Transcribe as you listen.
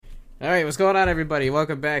All right, what's going on, everybody?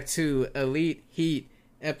 Welcome back to Elite Heat,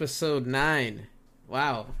 episode 9.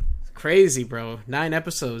 Wow, it's crazy, bro. 9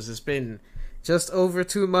 episodes. It's been just over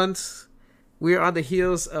 2 months. We're on the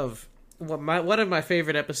heels of one of my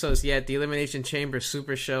favorite episodes yet, the Elimination Chamber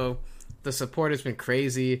Super Show. The support has been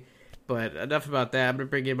crazy, but enough about that. I'm going to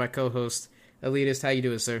bring in my co-host, Elitist. How you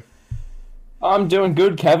doing, sir? I'm doing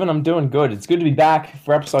good, Kevin. I'm doing good. It's good to be back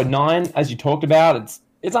for episode 9. As you talked about,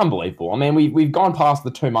 it's unbelievable. I mean, we've gone past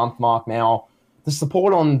the 2-month mark now. The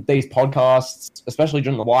support on these podcasts, especially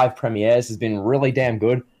during the live premieres, has been really damn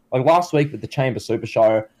good. Like last week with the Chamber Super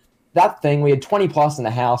Show, that thing, we had 20 plus in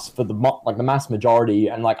the house for the mass majority,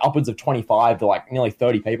 and like upwards of 25 to like nearly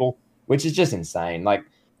 30 people, which is just insane. Like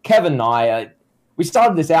Kevin and I, we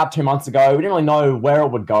started this out 2 months ago. We didn't really know where it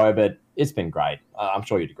would go, but it's been great. I'm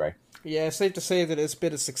sure you'd agree. Yeah, it's safe to say that it's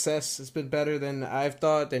been a success. It's been better than I've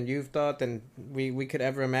thought, than you've thought, than we could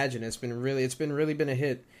ever imagine. It's really been a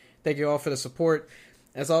hit. Thank you all for the support.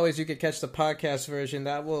 As always, you can catch the podcast version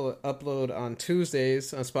that will upload on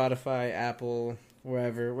Tuesdays on Spotify, Apple,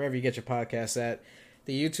 wherever you get your podcasts at.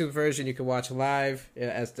 The YouTube version you can watch live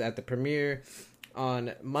at the premiere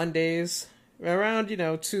on Mondays around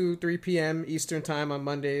 2-3 p.m. Eastern time on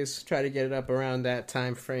Mondays. Try to get it up around that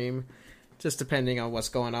time frame. Just depending on what's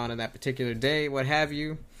going on in that particular day, what have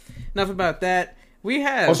you. Enough about that. We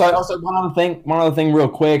have also one other thing, real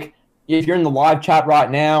quick. If you're in the live chat right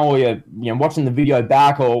now, or you're watching the video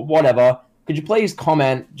back or whatever, could you please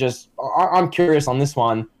comment? I'm curious on this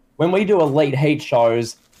one. When we do Elite Heat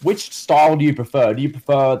shows, which style do you prefer? Do you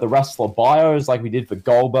prefer the wrestler bios like we did for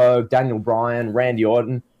Goldberg, Daniel Bryan, Randy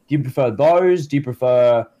Orton? Do you prefer those? Do you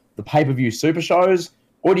prefer the pay-per-view super shows,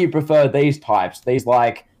 or do you prefer these types? These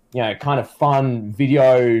kind of fun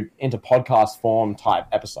video into podcast form type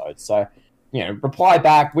episodes. So, reply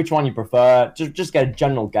back which one you prefer. Just get a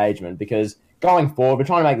general engagement, because going forward, we're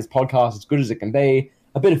trying to make this podcast as good as it can be.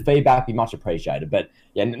 A bit of feedback be much appreciated. But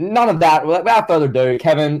yeah, none of that. Without further ado,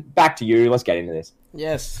 Kevin, back to you. Let's get into this.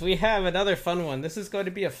 Yes, we have another fun one. This is going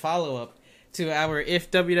to be a follow-up to our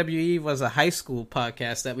If WWE Was a High School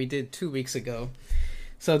podcast that we did 2 weeks ago.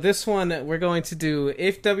 So this one, we're going to do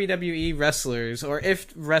if WWE wrestlers or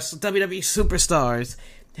if WWE superstars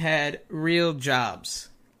had real jobs.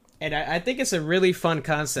 And I think it's a really fun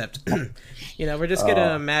concept. We're just going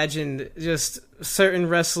to imagine just certain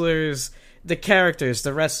wrestlers, the characters,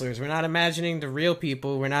 the wrestlers. We're not imagining the real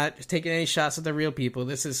people. We're not taking any shots at the real people.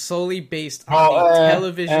 This is solely based on the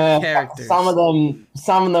television characters. Some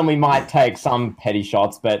of them we might take some petty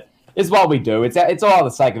shots, but it's what we do. It's all for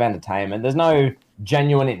the sake of entertainment. There's no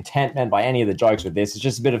genuine intent meant by any of the jokes with this. It's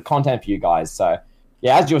just a bit of content for you guys. So,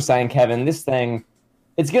 yeah, as you were saying, Kevin, this thing,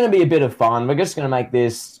 it's going to be a bit of fun. We're just going to make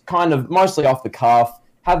this kind of mostly off the cuff,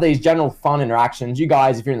 have these general fun interactions. You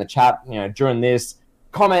guys, if you're in the chat, during this,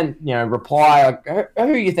 comment, reply,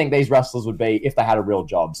 who you think these wrestlers would be if they had a real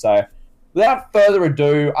job. So, without further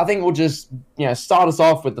ado, I think we'll just, start us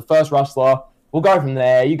off with the first wrestler. We'll go from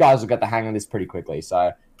there. You guys will get the hang of this pretty quickly.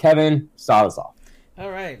 So, Kevin, start us off. All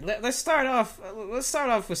right, let's start off. Let's start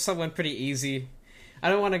off with someone pretty easy. I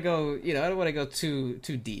don't want to go. I don't want to go too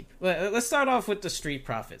deep. Let's start off with the Street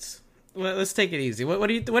Profits. Let's take it easy. What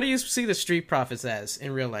do you see the Street Profits as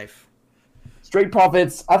in real life? Street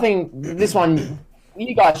Profits. I think this one,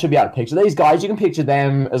 you guys should be able to picture these guys. You can picture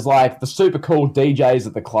them as like the super cool DJs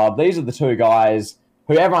at the club. These are the two guys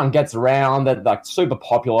who everyone gets around. They're like super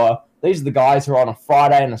popular. These are the guys who are on a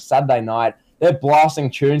Friday and a Saturday night. They're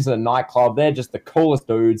blasting tunes in a nightclub. They're just the coolest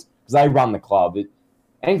dudes because they run the club.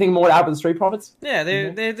 Anything more to add with the Street Profits? Yeah,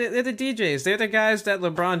 they're the DJs. They're the guys that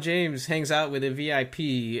LeBron James hangs out with in VIP,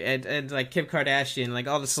 and like Kim Kardashian, like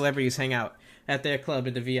all the celebrities hang out at their club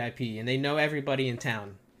in the VIP, and they know everybody in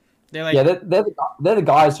town. They're like, yeah, they're the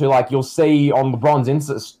guys who like you'll see on LeBron's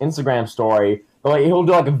Instagram story. Like he'll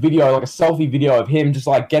do like a video, like a selfie video of him just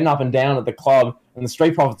like getting up and down at the club, and the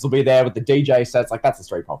Street Profits will be there with the DJ sets. Like that's the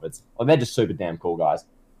Street Profits. Like they're just super damn cool guys.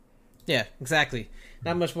 Yeah, exactly.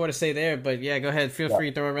 Not much more to say there, but yeah, go ahead. Feel free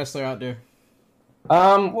to throw a wrestler out there.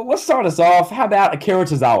 Well, let's start us off. How about Akira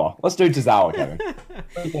Tozawa? Let's do Tozawa, Kevin.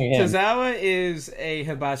 Tozawa is a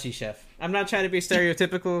hibachi chef. I'm not trying to be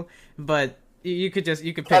stereotypical, but you could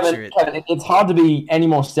picture it. Kevin, it's hard to be any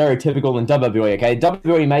more stereotypical than WWE. Okay,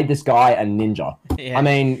 WWE made this guy a ninja. Yeah. I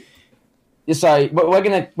mean, so we're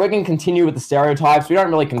gonna continue with the stereotypes. We don't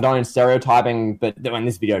really condone stereotyping, but when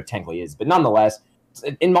this video technically is, but nonetheless,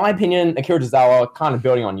 in my opinion, Akira Tozawa, kind of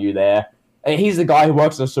building on you there. He's the guy who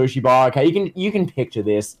works at a sushi bar. Okay, you can picture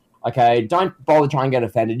this. Okay, don't bother trying to get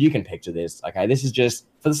offended. You can picture this. Okay, this is just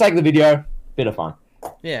for the sake of the video, bit of fun.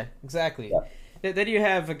 Yeah, exactly. Yeah. Then you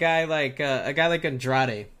have a guy like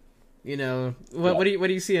Andrade. You know, what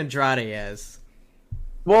do you see Andrade as?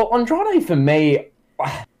 Well, Andrade for me,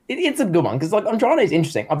 it's a good one because like Andrade is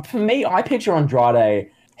interesting. For me, I picture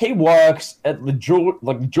Andrade. He works at the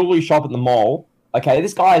jewelry shop at the mall. Okay,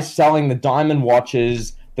 this guy is selling the diamond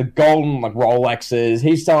watches, the golden like Rolexes.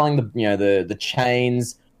 He's selling the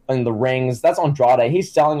chains and the rings. That's Andrade.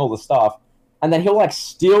 He's selling all the stuff, and then he'll like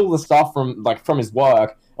steal the stuff from his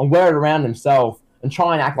work and wear it around himself and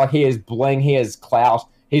try and act like he is bling, he is clout.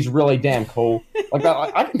 He's really damn cool. Like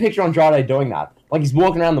I can picture Andrade doing that. Like he's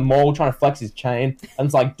walking around the mall trying to flex his chain, and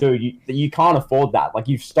it's like, dude, you can't afford that. Like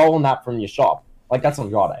you've stolen that from your shop. Like that's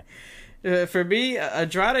Andrade. For me,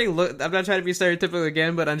 Andrade I'm not trying to be stereotypical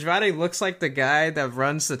again, but Andrade looks like the guy that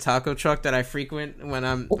runs the taco truck that I frequent when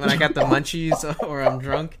I got the munchies or I'm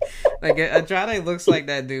drunk. Like Andrade looks like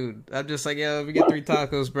that dude. I'm just like, yo, let me get 3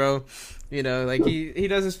 tacos, bro. You know, like he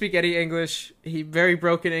doesn't speak any English. He very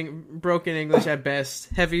broken English at best.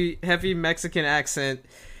 Heavy Mexican accent.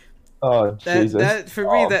 Oh Jesus! That for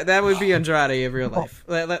me, that would be Andrade in real life.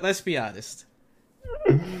 Let's be honest.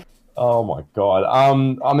 Oh my god.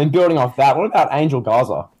 I mean, building off that, what about Angel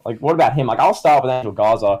Garza? Like, what about him? Like, I'll start with Angel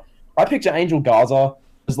Garza. I picture Angel Garza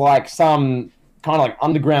as like some kind of like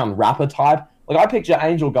underground rapper type. Like, I picture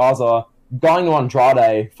Angel Garza going to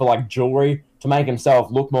Andrade for like jewelry to make himself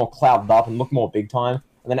look more clouded up and look more big time.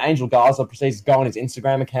 And then Angel Garza proceeds to go on his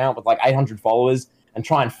Instagram account with like 800 followers and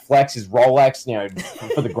try and flex his Rolex,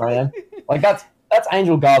 for the gram. Like, that's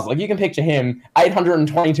Angel Garza. Like, you can picture him,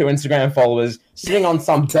 822 Instagram followers, sitting on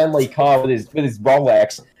some Bentley car with his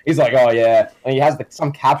Rolex. He's like, oh yeah, and he has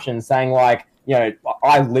some caption saying like,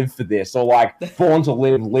 I live for this, or like, born to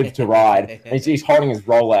live to ride. And he's holding his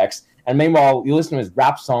Rolex. And meanwhile, you listen to his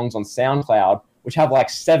rap songs on SoundCloud, which have like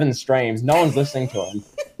 7 streams. No one's listening to him.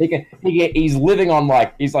 He's living on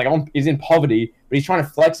like he's in poverty, but he's trying to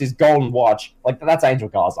flex his golden watch. Like that's Angel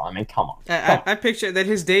Garza. I mean, come on. I picture that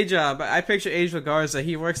his day job. I picture Angel Garza.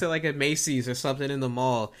 He works at like a Macy's or something in the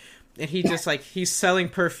mall, and he just like he's selling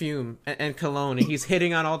perfume and cologne, and he's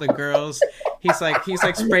hitting on all the girls. He's like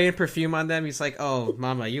spraying perfume on them. He's like, "Oh,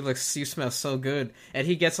 mama, you smell so good," and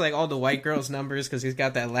he gets like all the white girls' numbers because he's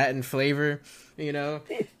got that Latin flavor.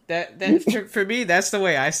 That for me, that's the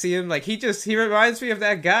way I see him. Like he reminds me of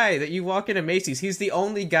that guy that you walk into Macy's. He's the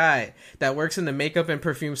only guy that works in the makeup and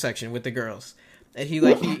perfume section with the girls, and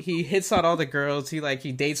he hits on all the girls.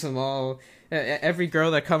 He dates them all. Every girl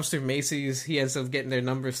that comes through Macy's, he ends up getting their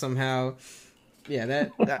numbers somehow. Yeah,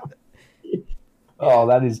 that. Oh,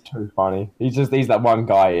 that is too funny. He's that one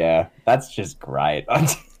guy. Yeah, that's just great.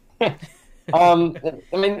 I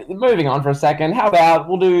mean, moving on for a second.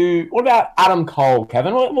 What about Adam Cole,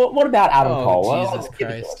 Kevin? What about Adam Cole? Jesus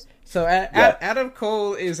Christ. So Adam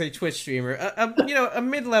Cole is a Twitch streamer, a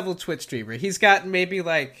mid-level Twitch streamer. He's got maybe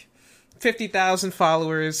like 50,000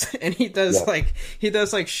 followers, and he does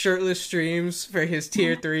shirtless streams for his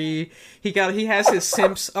tier 3. He has his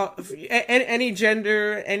simps, any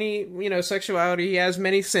gender, any sexuality. He has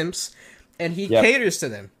many simps, and he caters to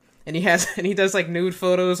them. And he does like nude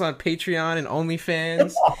photos on Patreon and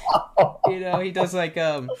OnlyFans.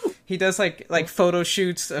 He does like photo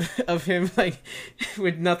shoots of him like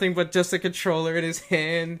with nothing but just a controller in his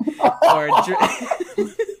hand, or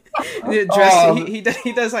he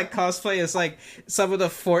does like cosplay as like some of the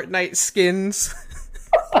Fortnite skins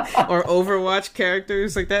or Overwatch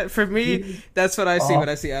characters like that. For me, that's what I see when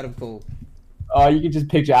I see Adam Cole. Oh, you can just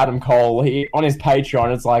picture Adam Cole. On his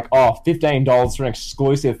Patreon, it's like, $15 for an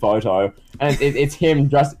exclusive photo, and it's him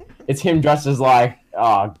dressed. It's him dressed as like,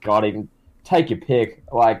 oh god, even take your pick.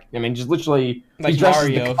 Like, I mean, just literally, like he's dressed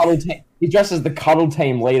Mario. He dresses as the cuddle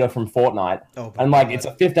team leader from Fortnite, and like it's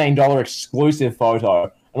a $15 exclusive photo,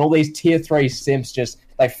 and all these tier 3 simps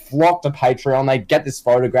they flock to Patreon. They get this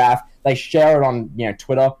photograph, they share it on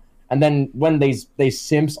Twitter, and then when these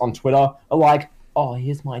simps on Twitter are like, oh,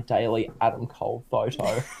 here's my daily Adam Cole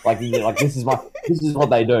photo. This is what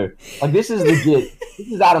they do. Like, this is legit.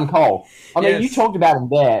 This is Adam Cole. I mean, You talked about him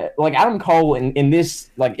there. Like, Adam Cole in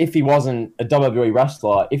this, like, if he wasn't a WWE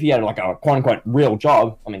wrestler, if he had, like, a quote-unquote real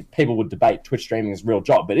job, I mean, people would debate Twitch streaming is a real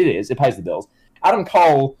job, but it is. It pays the bills. Adam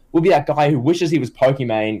Cole would be that guy who wishes he was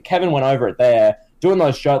Pokimane. Kevin went over it there, doing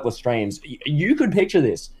those shirtless streams. You could picture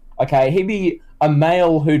this, okay? He'd be a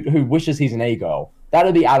male who wishes he's an e-girl.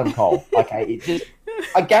 That'd be Adam Cole. Okay,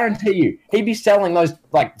 I guarantee you, he'd be selling those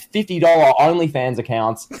like $50 OnlyFans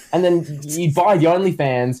accounts, and then you'd buy the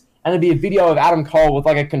OnlyFans, and it'd be a video of Adam Cole with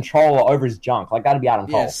like a controller over his junk. Like that'd be Adam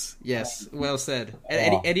Cole. Yes, well said.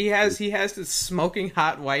 And he has this smoking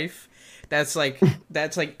hot wife that's like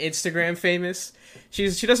Instagram famous. She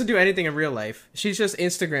doesn't do anything in real life. She's just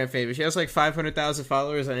Instagram famous. She has like 500,000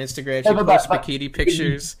 followers on Instagram. She posts bikini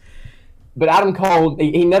pictures. but Adam Cole,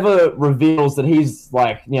 he never reveals that he's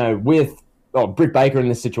like, with Britt Baker in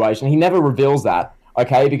this situation. He never reveals that,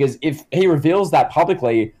 okay? Because if he reveals that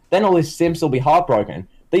publicly, then all his simps will be heartbroken.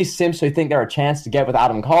 These simps who think they're a chance to get with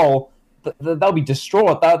Adam Cole, they'll be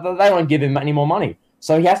distraught. They won't give him any more money.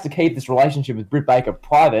 So he has to keep this relationship with Britt Baker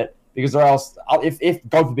private, because or else, if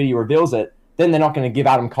God forbid he reveals it, then they're not going to give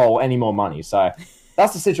Adam Cole any more money. So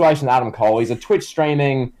that's the situation with Adam Cole. He's a Twitch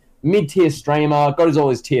streaming, mid-tier streamer, got all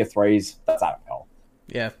his tier 3s. That's Adam Cole.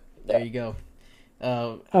 Yeah, there you go.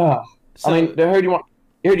 I mean,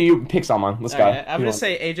 who do you pick someone? Let's go. Right, I'm going to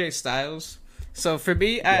say AJ Styles. So for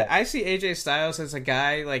me, yeah. I see AJ Styles as a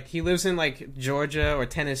guy, like, he lives in, like, Georgia or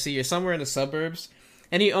Tennessee or somewhere in the suburbs,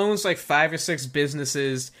 and he owns, like, 5 or 6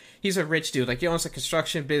 businesses. He's a rich dude. Like, he owns a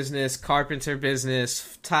construction business, carpenter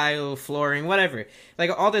business, tile, flooring, whatever.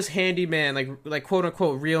 Like, all this handyman, like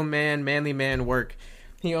quote-unquote real man, manly man work.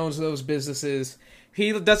 He owns those businesses.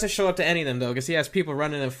 He doesn't show up to any of them, though, because he has people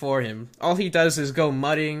running them for him. All he does is go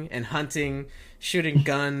mudding and hunting, shooting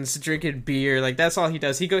guns, drinking beer. Like, that's all he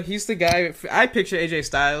does. He's the guy. I picture AJ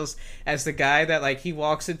Styles as the guy that, like, he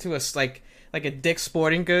walks into like a Dick's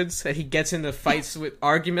Sporting Goods, and he gets into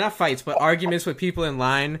arguments with people in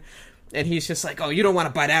line, and he's just like, oh, you don't want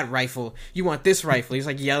to buy that rifle, you want this rifle. He's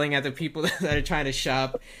like yelling at the people that are trying to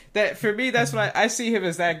shop. That, for me, that's what I see him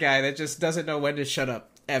as, that guy that just doesn't know when to shut up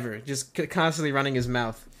ever, just constantly running his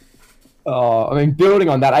mouth. I mean, building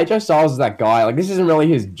on that, AJ Styles is that guy. Like, this isn't really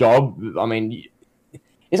his job. I mean,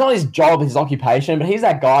 it's not his job, his occupation, but he's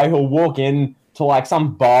that guy who'll walk in to, like,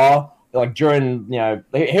 some bar, like, during,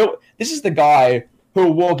 this is the guy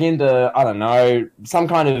who'll walk into, I don't know, some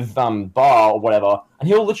kind of bar or whatever, and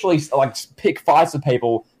he'll literally, like, pick fights with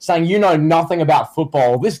people saying, you know nothing about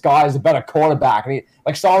football, this guy is a better quarterback. And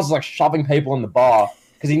Styles is, like, shoving people in the bar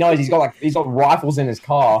because he knows he's got rifles in his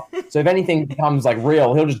car. So if anything becomes, like,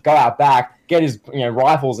 real, he'll just go out back, get his,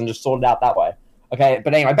 rifles and just sort it out that way. Okay,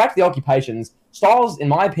 but anyway, back to the occupations. Styles, in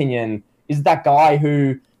my opinion, is that guy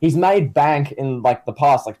who he's made bank in, like, the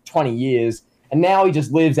past, like, 20 years, and now he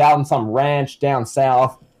just lives out in some ranch down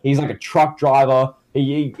south. He's like a truck driver.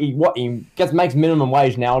 He makes minimum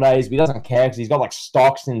wage nowadays, but he doesn't care because he's got, like,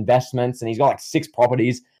 stocks, investments, and he's got, like, 6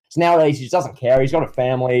 properties. So nowadays he just doesn't care. He's got a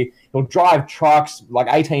family. He'll drive trucks, like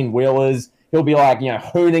 18-wheelers. He'll be, like,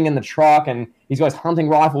 hooning in the truck, and he's got his hunting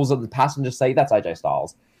rifles at the passenger seat. That's AJ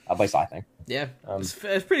Styles, at least I think. Yeah, it's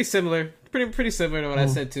pretty similar. Pretty similar to what I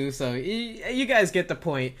said too. So you guys get the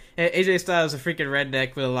point. AJ Styles is a freaking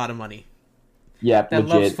redneck with a lot of money. Yeah,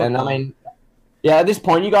 legit. And I mean, yeah, at this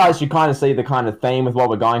point, you guys should kind of see the kind of theme with what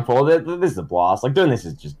we're going for. This is a blast. Like, doing this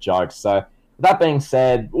is just jokes. So that being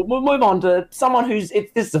said, we'll move on to someone this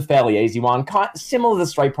is a fairly easy one, similar to the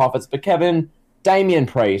Street Profits, but Kevin, Damian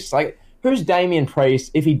Priest. Like, who's Damian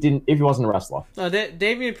Priest if he wasn't a wrestler?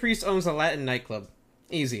 Damian Priest owns a Latin nightclub.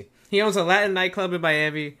 Easy. He owns a Latin nightclub in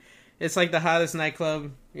Miami. It's like the hottest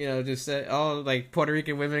nightclub. Just all, like, Puerto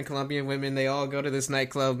Rican women, Colombian women, they all go to this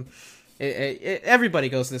nightclub. Everybody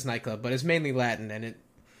goes to this nightclub, but it's mainly Latin, and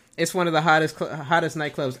it's one of the hottest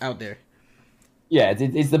nightclubs out there. Yeah,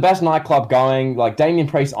 it's the best nightclub going. Like, Damian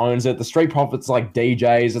Priest owns it. The Street Profits, like,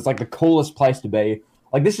 DJs. It's, like, the coolest place to be.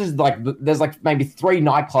 Like, this is, like, there's, like, maybe 3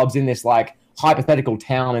 nightclubs in this, like, hypothetical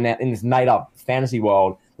town in this made-up fantasy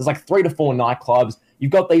world. There's, like, 3 to 4 nightclubs.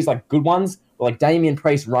 You've got these, like, good ones, where, like, Damian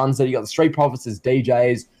Priest runs it. You got the Street Profits as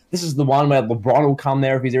DJs. This is the one where LeBron will come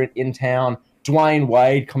there if he's in town. Dwayne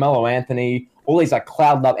Wade, Carmelo Anthony, all these, like,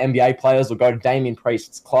 clouded up NBA players will go to Damian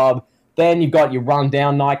Priest's club. Then you've got your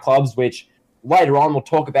rundown nightclubs, which later on we'll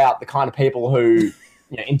talk about the kind of people who,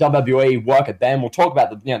 in WWE work at them. We'll talk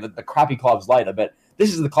about the crappy clubs later, but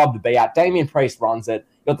this is the club to be at. Damian Priest runs it.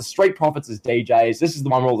 You've got the Street Profits as DJs. This is the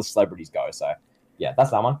one where all the celebrities go. So, yeah,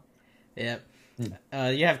 that's that one. Yeah.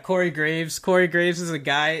 You have Corey Graves. Corey Graves is a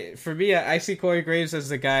guy, for me, I see Corey Graves as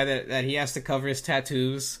the guy that he has to cover his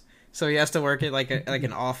tattoos. So he has to work at like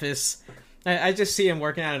an office. I just see him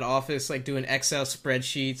working at an office, like doing Excel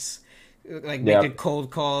spreadsheets, like making cold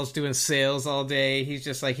calls, doing sales all day. He's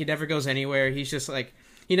just like, he never goes anywhere. He's just like,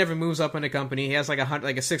 he never moves up in a company. He has like a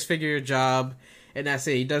 6-figure job, and that's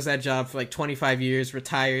it. He does that job for like 25 years,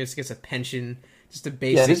 retires, gets a pension, just a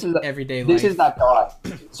basic everyday life. This is that guy.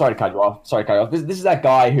 Sorry to cut you off. This is that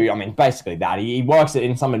guy who, I mean, basically that. He works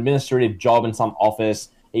in some administrative job in some office.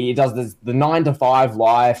 He does the 9-to-5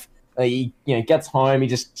 life. He gets home, he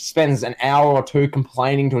just spends an hour or 2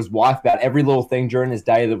 complaining to his wife about every little thing during his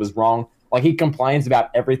day that was wrong. Like, he complains about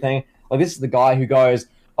everything. Like, this is the guy who goes,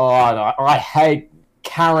 oh, I hate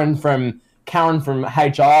Karen from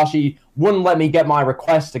HR. She wouldn't let me get my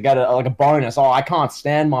request to get a bonus. Oh, I can't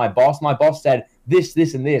stand my boss. My boss said this,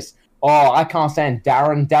 and this. oh, I can't stand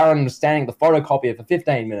Darren. Darren was standing at the photocopier for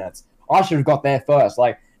 15 minutes. I should have got there first.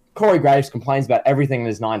 Like, Corey Graves complains about everything in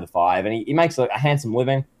his 9 to 5, and he makes a handsome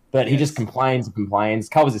living, but he just complains and complains,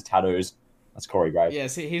 covers his tattoos. That's Corey Graves.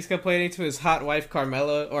 Yes, he's complaining to his hot wife,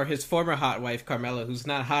 Carmella, or his former hot wife, Carmella, who's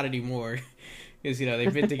not hot anymore. Because,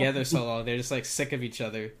 they've been together so long, they're just, like, sick of each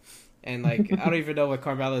other. And, like, I don't even know what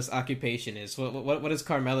Carmella's occupation is. What does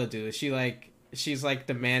Carmella do? Is she, like, she's, like,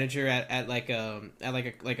 the manager at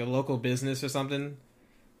a local business or something?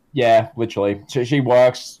 Yeah, literally. She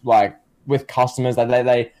works, like, with customers.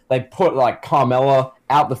 They put, like, Carmella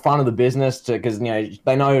out the front of the business because,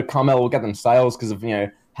 they know Carmella will get them sales because of,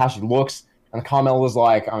 how she looks. And Carmella was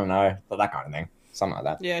like, I don't know, that kind of thing. Something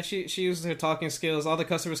like that. Yeah, she uses her talking skills. All the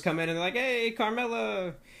customers come in and they're like, hey,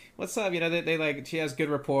 Carmella, what's up? They like, she has good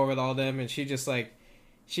rapport with all of them, and she just, like,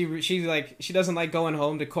 she doesn't like going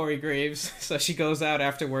home to Corey Graves, so she goes out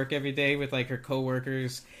after work every day with, like, her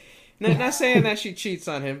coworkers. Not saying that she cheats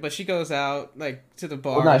on him, but she goes out, like, to the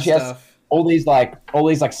bar and stuff. All these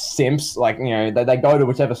simps, like, they go to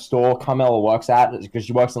whichever store Carmella works at because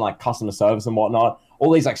she works in, like, customer service and whatnot.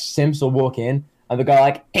 All these, like, simps will walk in and they go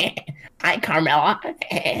like, hi, Carmella,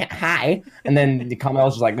 hi. And then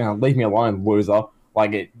Carmella's just like, leave me alone, loser.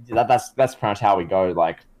 Like, that's pretty much how we go.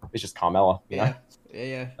 Like, it's just Carmella, you know?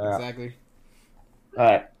 Yeah, exactly. All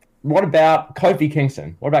right. What about Kofi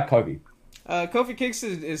Kingston? What about Kofi? Kofi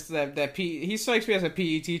Kingston is that he strikes me as a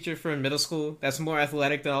PE teacher from middle school that's more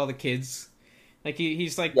athletic than all the kids. Like,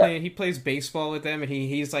 he's like he plays baseball with them, and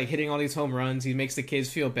he's like hitting all these home runs. He makes the kids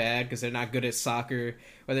feel bad because they're not good at soccer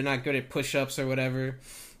or they're not good at push-ups or whatever.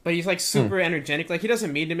 But he's like super energetic. Like, he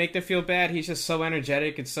doesn't mean to make them feel bad. He's just so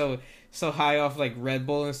energetic and so high off like Red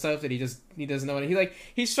Bull and stuff that he doesn't know. And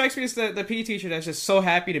he strikes me as the PE teacher that's just so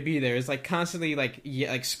happy to be there. It's like constantly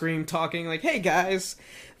like scream talking like, hey guys,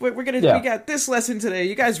 we got this lesson today.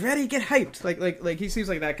 You guys ready? Get hyped. Like he seems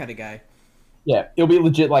like that kind of guy. Yeah, it'll be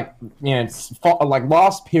legit, like, it's like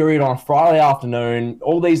last period on a Friday afternoon,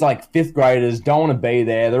 all these, like, 5th graders don't want to be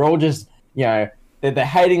there. They're all just, they're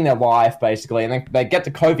hating their life, basically, and they get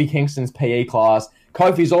to Kofi Kingston's PE class.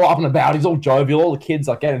 Kofi's all up and about, he's all jovial, all the kids,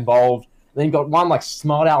 like, get involved. And then you've got one, like,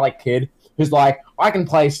 smart-aleck kid who's like, I can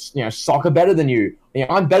play, soccer better than you.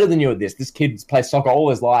 I'm better than you at this. This kid's played soccer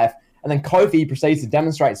all his life. And then Kofi proceeds to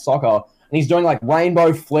demonstrate soccer, and he's doing, like,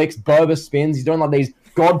 rainbow flicks, Berber spins, he's doing, like, these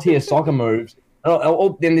god-tier soccer moves.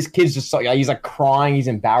 Then this kid's just he's like crying, he's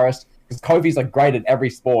embarrassed because Kofi's like great at every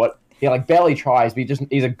sport. He like barely tries, but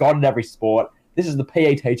he's a god at every sport. This is the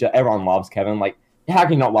PE teacher everyone loves, Kevin. Like, how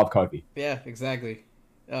can you not love Kofi? Yeah, exactly.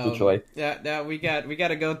 Literally. Yeah, now we got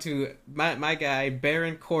to go to my guy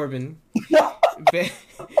Baron Corbin.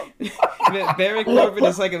 Baron Corbin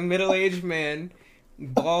is like a middle-aged man.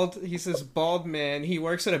 Bald. He says bald man. He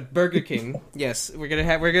works at a Burger King. Yes, we're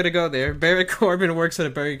gonna go there. Baron Corbin works at a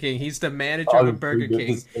Burger King. He's the manager of a Burger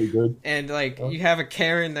King. And like you have a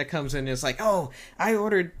Karen that comes in and is like, "Oh, I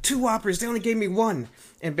ordered 2 Whoppers. They only gave me 1."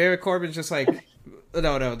 And Baron Corbin's just like,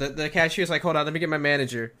 "No." The cashier's like, "Hold on, let me get my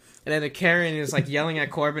manager." And then the Karen is like yelling at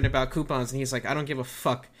Corbin about coupons, and he's like, "I don't give a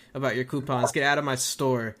fuck about your coupons. Get out of my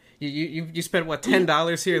store. You spent what,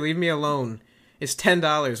 $10 here? Leave me alone. It's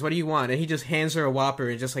 $10. What do you want?" And he just hands her a Whopper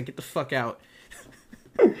and just like, get the fuck out.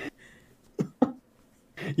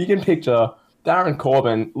 You can picture Baron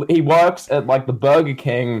Corbin. He works at like the Burger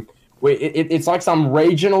King. It's like some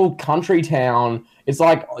regional country town. It's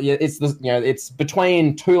like it's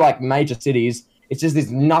between 2 like major cities. It's just this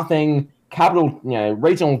nothing capital,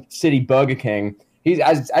 regional city Burger King. He's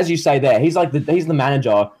as you say there. He's the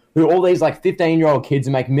manager who all these like 15-year-old kids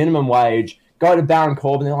who make minimum wage go to Baron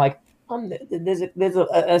Corbin. They're like, there's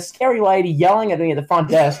a scary lady yelling at me at the front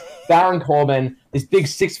desk. Baron Corbin, this big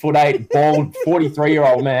 6'8", bald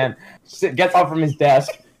 43-year-old man, gets up from his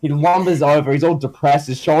desk. He lumbers over. He's all depressed.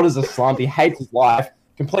 His shoulders are slumped. He hates his life.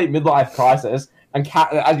 Complete midlife crisis. And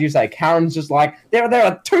as you say, Karen's just like, there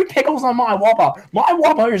are 2 pickles on my Whopper. My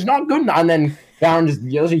Whopper is not good enough. And then Baron just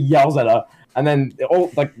yells at her. And then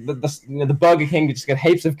all like the Burger King just get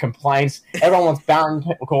heaps of complaints. Everyone wants Baron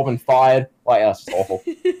Corbin fired. Like, that's just awful.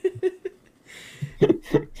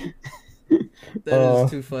 That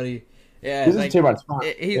is too funny. Yeah, this is too much fun.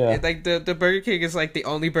 Like the Burger King is like the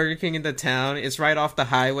only Burger King in the town. It's right off the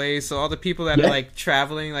highway, so all the people that are like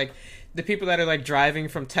traveling, like the people that are like driving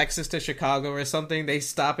from Texas to Chicago or something, they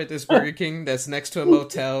stop at this Burger King that's next to a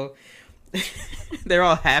motel. They're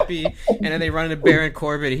all happy, and then they run into Baron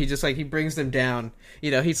Corbin. He brings them down.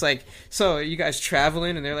 He's like, "So you guys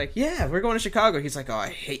traveling?" And they're like, "Yeah, we're going to Chicago." He's like, "Oh, I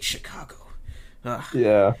hate Chicago. Ugh.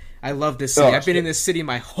 Yeah, I love this city. I've been in this city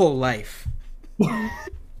my whole life."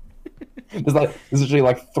 There's literally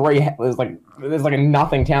like there's like a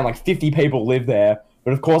nothing town, like 50 people live there.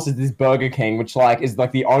 But of course, it's this Burger King, which like is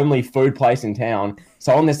like the only food place in town.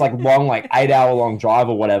 So on this like long, like 8 hour long drive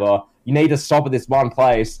or whatever, you need to stop at this one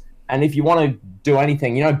place. And if you want to do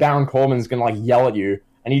anything, you know, Baron Corbin's gonna like yell at you,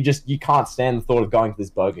 and you can't stand the thought of going to this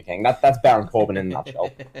Burger King. That's Baron Corbin in a nutshell.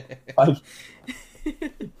 Like,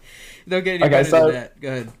 don't get any better than that. Go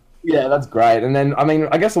ahead. Yeah, that's great. And then, I mean,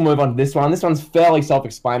 I guess we'll move on to this one. This one's fairly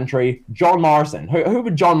self-explanatory. John Morrison. Who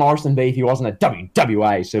would John Morrison be if he wasn't a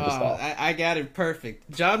WWA superstar? I got it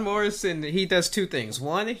perfect. John Morrison, he does two things.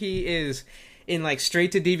 One, he is in, like,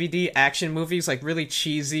 straight-to-DVD action movies, like, really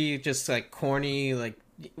cheesy, just, like, corny, like,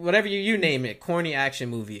 whatever you name it, corny action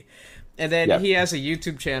movie. And then he has a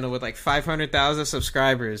YouTube channel with, like, 500,000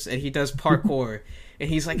 subscribers, and he does parkour. And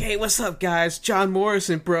he's like, hey, what's up, guys? John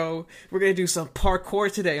Morrison, bro. We're going to do some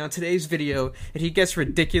parkour today on today's video. And he gets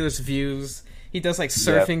ridiculous views. He does, like,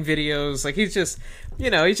 surfing videos. Like, he's just, you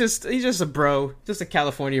know, he's just a bro. Just a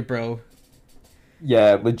California bro.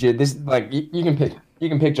 Yeah, legit. This, like, you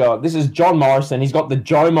can picture, this is John Morrison. He's got the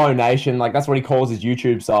Jomo Nation. Like, that's what he calls his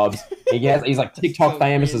YouTube subs. He's, like, TikTok so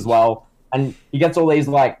famous as well. And he gets all these,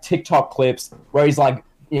 like, TikTok clips where he's, like,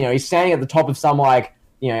 you know, he's standing at the top of some, like,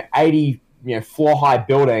 you know, 80... floor high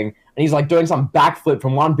building, and he's like doing some backflip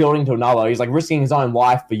from one building to another. He's like risking his own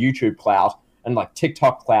life for YouTube clout and like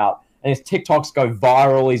TikTok clout, and his TikToks go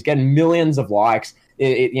viral. He's getting millions of likes.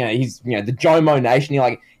 He's the Jomo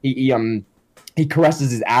Nation. He caresses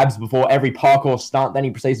his abs before every parkour stunt. Then he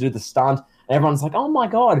proceeds to do the stunt, and everyone's like, "Oh my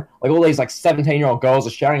god!" Like all these like 17-year-old girls are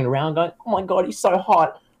shouting around, going, "Oh my god, he's so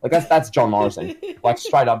hot!" Like that's John Morrison, like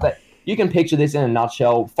straight up. That you can picture this in a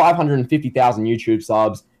nutshell. 550,000 YouTube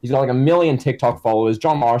subs. He's got like 1 million TikTok followers.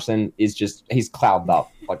 John Morrison is he's clouded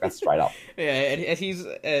up. Like that's straight up. Yeah, and he's.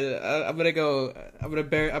 I'm gonna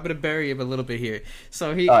bury him a little bit here.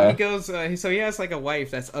 So he goes. So he has like a wife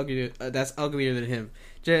that's uglier than him.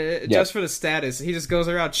 Just for the status, he just goes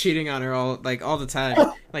around cheating on her all the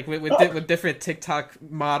time, like with different TikTok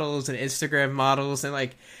models and Instagram models, and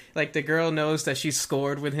like the girl knows that she's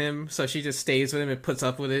scored with him, so she just stays with him and puts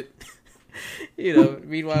up with it. You know.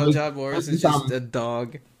 Meanwhile, John Morris is just a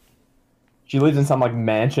dog. She lives in some like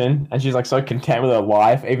mansion, and she's like so content with her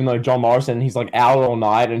life. Even though John Morrison, he's like out all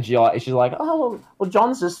night, and she's like, oh well,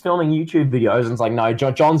 John's just filming YouTube videos, and it's like, no,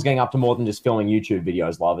 John's getting up to more than just filming YouTube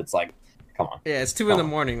videos, love. It's like, come on. Yeah, it's 2 in the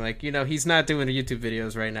morning. Like, you know, he's not doing the YouTube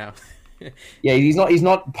videos right now. Yeah, he's not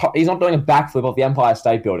doing a backflip off the Empire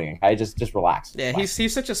State Building. Okay, just relax. Yeah, relax.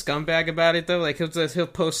 He's such a scumbag about it though. Like he'll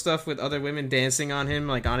post stuff with other women dancing on him,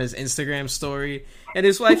 like on his Instagram story, and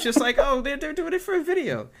his wife's just like, oh, they're doing it for a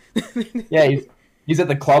video. Yeah, he's at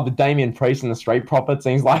the club with Damian Priest and the Street Profits,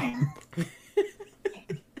 and he's like,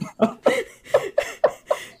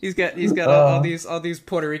 he's got all these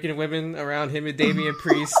Puerto Rican women around him and Damian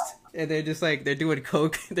Priest. And they're just like they're doing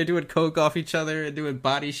coke off each other and doing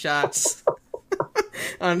body shots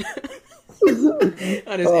on his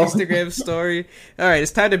Instagram story. All right,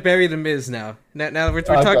 it's time to bury the Miz now. Now we're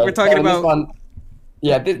talking about.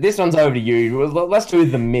 This one's over to you. Let's do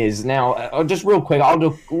the Miz now. Just real quick, I'll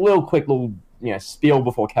do a little spiel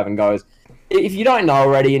before Kevin goes. If you don't know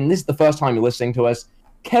already, and this is the first time you're listening to us,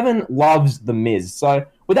 Kevin loves the Miz. So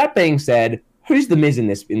with that being said, who's the Miz in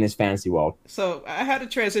this fantasy world? So I had to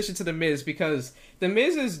transition to the Miz because the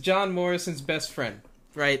Miz is John Morrison's best friend,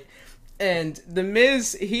 right? And the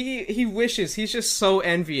Miz, he wishes, he's just so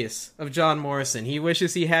envious of John Morrison. He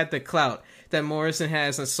wishes he had the clout that Morrison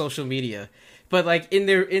has on social media. But like in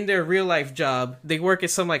their real life job, they work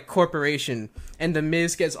at some like corporation, and the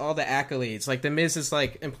Miz gets all the accolades. Like the Miz is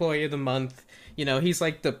like Employee of the Month. You know, he's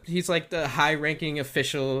like the high-ranking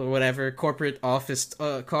official or whatever, corporate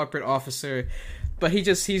officer, but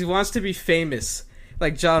he wants to be famous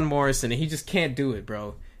like John Morrison, and he just can't do it,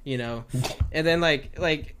 bro. You know, and then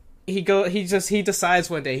he decides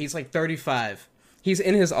one day, he's like 35, he's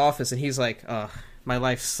in his office and he's like, my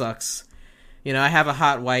life sucks. You know, I have a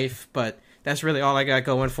hot wife, but that's really all I got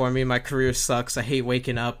going for me. My career sucks. I hate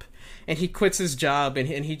waking up. And he quits his job,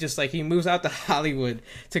 and he just he moves out to Hollywood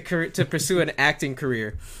to pursue an acting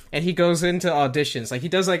career. And he goes into auditions, like he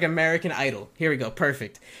does like American Idol. Here we go,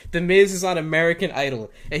 perfect. The Miz is on American Idol,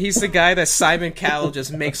 and he's the guy that Simon Cowell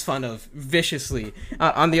just makes fun of viciously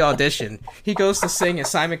on the audition. He goes to sing, and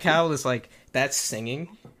Simon Cowell is like, "That's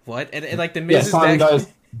singing? What?" And like the Miz Simon goes,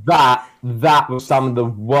 "That was some of the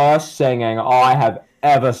worst singing I have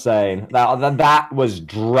ever seen. That was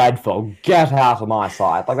dreadful. Get out of my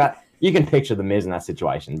sight." Like that. You can picture the Miz in that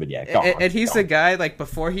situation, but yeah, go on. And he's the guy, like,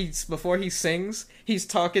 before he sings, he's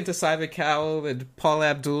talking to Simon Cowell and Paul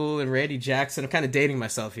Abdul and Randy Jackson. I'm kind of dating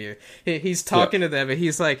myself here. He's talking to them, and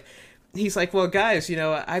he's like, he's like, well, guys, you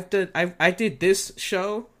know, I did this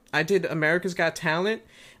show. I did America's Got Talent.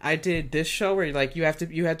 I did this show where like you have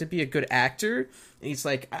to be a good actor. And he's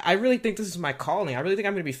like, I really think this is my calling. I really think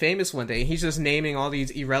I'm going to be famous one day. And he's just naming all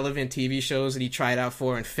these irrelevant TV shows that he tried out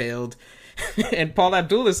for and failed. And Paul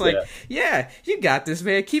Abdul is like, yeah, you got this,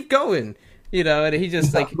 man. Keep going. You know, and he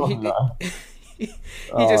just like he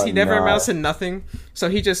never amounts to nothing. So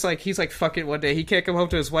he's like, fuck it. One day he can't come home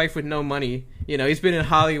to his wife with no money. You know, he's been in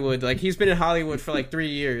Hollywood for like 3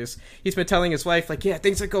 years. He's been telling his wife like, yeah,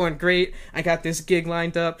 things are going great. I got this gig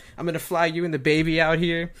lined up. I'm gonna fly you and the baby out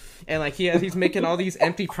here. And like he's making all these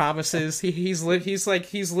empty promises. He's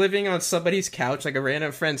living on somebody's couch, like a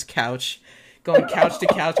random friend's couch, going couch to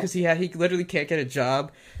couch because he literally can't get a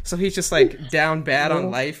job. So he's just like down bad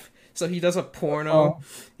on life. So he does a porno.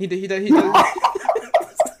 He does.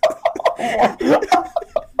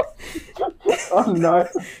 Oh no!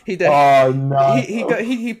 He does. Oh no!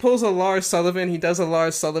 He pulls a Lars Sullivan. He does a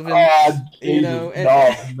Lars Sullivan. Oh, you know,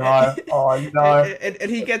 no! Oh no! And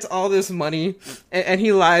he gets all this money, and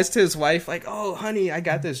he lies to his wife like, "Oh, honey, I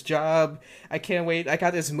got this job. I can't wait. I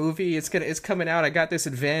got this movie. It's coming out. I got this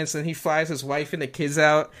advance." And he flies his wife and the kids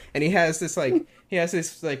out, and he has this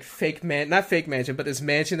fake not fake mansion, but this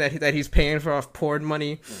mansion that he's paying for off porn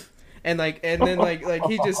money. And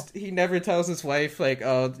he never tells his wife like,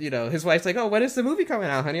 oh, you know, his wife's like, oh, when is the movie coming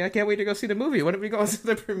out, honey? I can't wait to go see the movie. When are we going to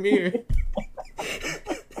the premiere?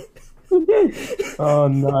 Oh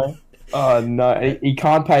no! He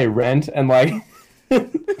can't pay rent, and like,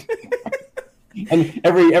 and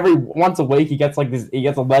every once a week he gets like this. He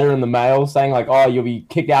gets a letter in the mail saying like, oh, you'll be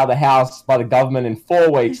kicked out of the house by the government in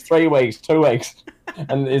 4 weeks, 3 weeks, 2 weeks.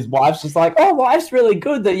 And his wife's just like, oh, life's really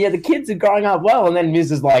good. That the kids are growing up well. And then Miz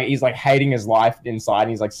is like, he's like hating his life inside.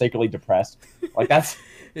 And he's like secretly depressed. Like that's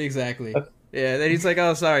exactly. Yeah. Then he's like,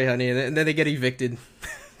 oh, sorry, honey. And then they get evicted.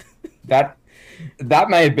 That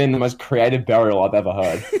may have been the most creative burial I've ever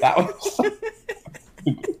heard. That was.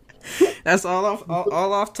 That's all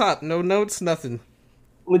off top. No notes, nothing.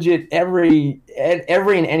 Legit, every and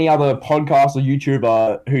any other podcast or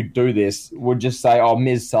YouTuber who do this would just say, oh,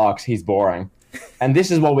 Miz sucks. He's boring. And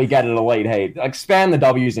this is what we get at Elite Heat. Like, spam the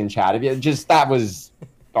W's in chat. If you just that was,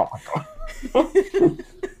 oh my god.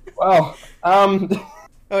 Well,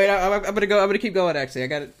 Oh wait, I'm gonna keep going. Actually,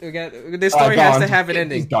 this story has to have an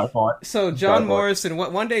ending. Just go for it. So John Morrison,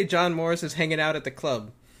 one day John Morrison is hanging out at the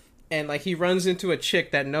club, and like he runs into a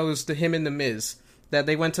chick that knows him and the Miz. That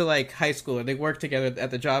they went to like high school or they worked together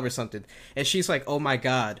at the job or something, and she's like, "Oh my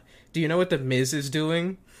god, do you know what the Miz is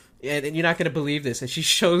doing?" And you're not gonna believe this. And she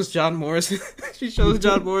shows John Morrison.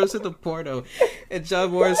 The porno, and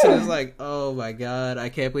John Morrison is like, "Oh my god, I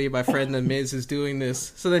can't believe my friend the Miz is doing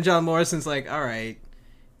this." So then John Morrison's like, "All right,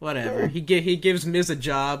 whatever." He gives Miz a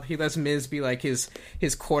job. He lets Miz be like his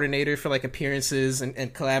coordinator for like appearances and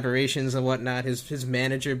collaborations and whatnot. His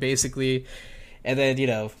manager basically, and then you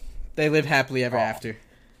know they live happily ever after.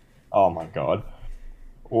 Oh my god!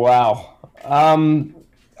 Wow.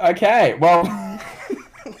 Okay. Well.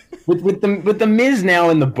 With the Miz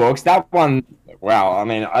now in the books, that one, wow. I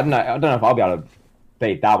mean, I don't know if I'll be able to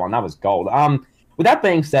beat that one. That was gold. With that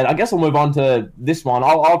being said, I guess we'll move on to this one.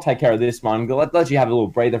 I'll take care of this one. Let you have a little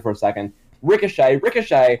breather for a second. Ricochet.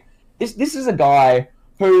 This is a guy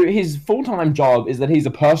who his full-time job is that he's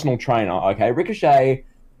a personal trainer. Okay, Ricochet.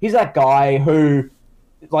 He's that guy who,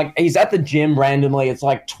 like, he's at the gym randomly. It's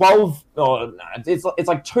like 12. It's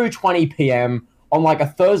like 2:20 p.m. on like a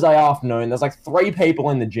Thursday afternoon. There's like 3 people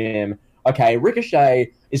in the gym. Okay,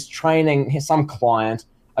 Ricochet is training some client.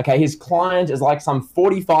 Okay, his client is like some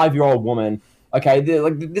 45-year-old woman. Okay,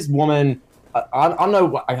 this woman, I don't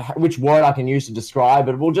know which word I can use to describe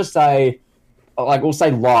it. We'll just say, we'll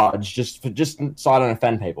say large, just so I don't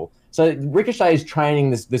offend people. So Ricochet is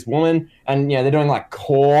training this woman, and they're doing like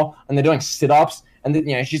core, and they're doing sit-ups, and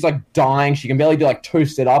she's like dying. She can barely do like 2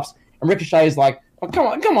 sit-ups, and Ricochet is like, oh,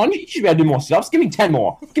 come on, you should be able to do more sit-ups. Give me 10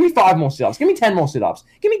 more. Give me 5 more sit-ups. Give me 10 more sit-ups.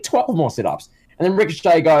 Give me 12 more sit-ups. And then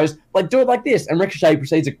Ricochet goes, like, do it like this. And Ricochet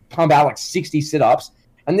proceeds to pump out like 60 sit-ups.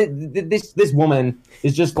 And this woman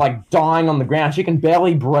is just like dying on the ground. She can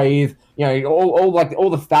barely breathe. All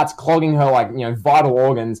the fat's clogging her like vital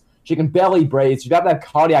organs. She can barely breathe. She's about to have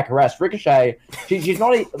cardiac arrest. Ricochet's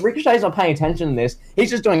not paying attention to this.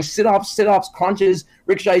 He's just doing sit-ups, crunches.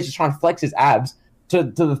 Ricochet's just trying to flex his abs to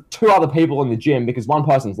the 2 other people in the gym because one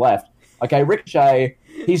person's left. Okay, Ricochet,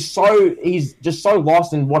 he's just so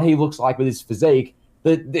lost in what he looks like with his physique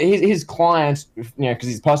that his client, because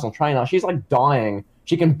he's a personal trainer, she's like dying.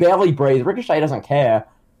 She can barely breathe. Ricochet doesn't care.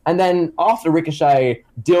 And then after Ricochet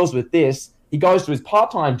deals with this, he goes to his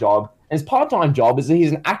part-time job, and his part-time job is that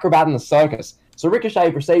he's an acrobat in the circus. So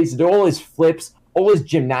Ricochet proceeds to do all his flips, all his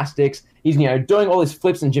gymnastics. He's, doing all his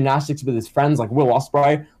flips and gymnastics with his friends like Will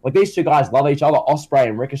Ospreay. Like, these two guys love each other, Ospreay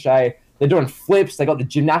and Ricochet. They're doing flips. They got the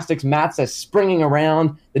gymnastics mats. They're springing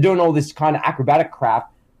around. They're doing all this kind of acrobatic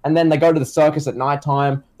crap. And then they go to the circus at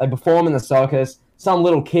nighttime. They perform in the circus. Some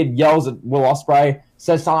little kid yells at Will Ospreay,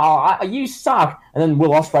 says, "Oh, you suck." And then Will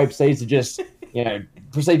Ospreay proceeds to just, do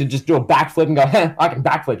a backflip and go, "I can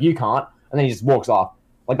backflip, you can't." And then he just walks off.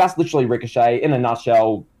 Like, that's literally Ricochet in a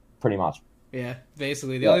nutshell, pretty much. Yeah,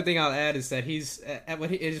 basically. The only thing I'll add is that he's at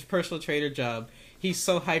his personal trainer job. He's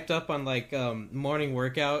so hyped up on like morning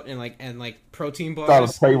workout and protein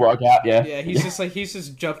bars. Pre-workout, yeah. Yeah, he's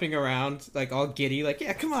just jumping around like all giddy, like,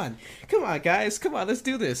 yeah, come on guys, come on, let's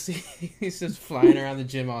do this. He's just flying around the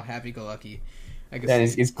gym all happy-go-lucky. And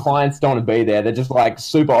his clients don't want to be there. They're just like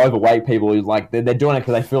super overweight people who like they're doing it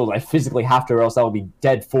because they feel they physically have to, or else they'll be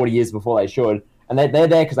dead 40 years before they should. And they're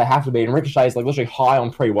there because they have to be. And Ricochet's like literally high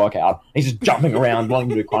on pre-workout. He's just jumping around wanting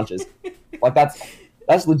to do crunches. Like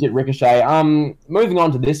that's legit Ricochet. Moving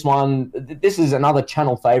on to this one. This is another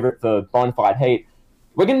channel favorite for Bonafide Heat.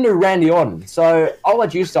 We're going to do Randy Orton. So I'll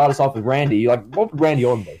let you start us off with Randy. Like, what would Randy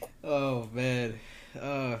Orton be? Oh, man.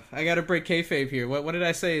 I got to break kayfabe here. What did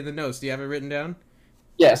I say in the notes? Do you have it written down?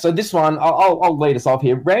 Yeah, so this one, I'll lead us off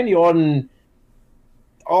here. Randy Orton...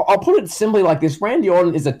 I'll put it simply like this. Randy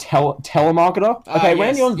Orton is a telemarketer. Okay, yes,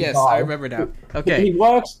 Randy Orton's yes, a guy. I remember now. Okay. He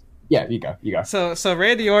works... Yeah, you go. So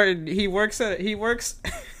Randy Orton, he works he works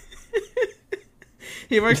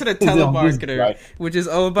at a telemarketer, which is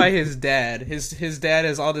owned by his dad. His dad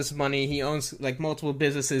has all this money. He owns like multiple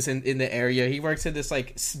businesses in the area. He works in this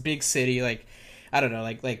like big city, like I don't know,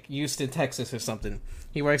 like Houston, Texas or something.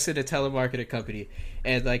 He works at a telemarketer company,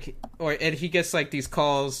 and he gets like these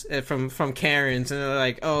calls from Karens, and they're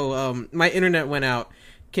like, "Oh, my internet went out.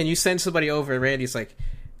 Can you send somebody over?" And Randy's like,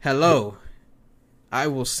 "Hello, I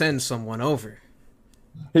will send someone over."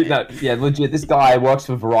 Legit. This guy works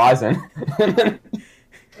for Verizon.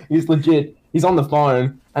 He's legit. He's on the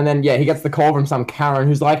phone, and then he gets the call from some Karen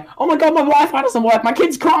who's like, "Oh my god, my Wi-Fi doesn't work. My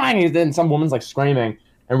kid's crying." And then some woman's like screaming,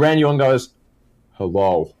 and Randy Orton goes,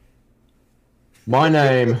 "Hello. My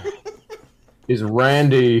name is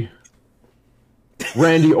Randy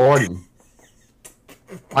Orton.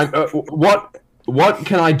 What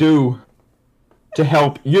can I do to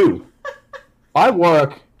help you? I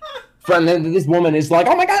work for..." And then this woman is like,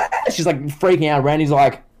 "Oh my god!" She's like freaking out. Randy's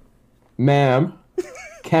like, "Ma'am,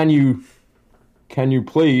 can you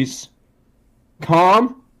please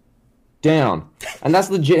calm down?" And that's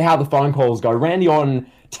legit how the phone calls go. Randy Orton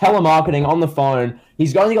telemarketing on the phone.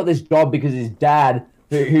 He's only got this job because his dad,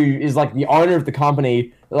 who is like the owner of the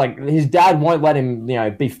company, like his dad won't let him,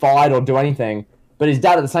 be fired or do anything. But his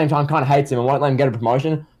dad at the same time kind of hates him and won't let him get a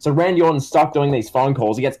promotion. So Randy Orton's stuck doing these phone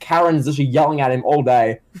calls. He gets Karen's literally yelling at him all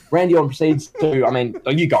day. Randy Orton proceeds to,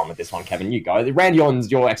 you go on with this one, Kevin. You go. Randy Orton's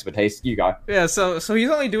your expertise. You go. Yeah, so he's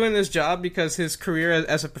only doing this job because his career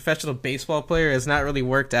as a professional baseball player has not really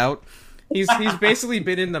worked out. He's basically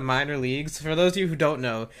been in the minor leagues. For those of you who don't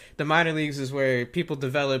know, the minor leagues is where people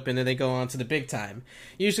develop and then they go on to the big time.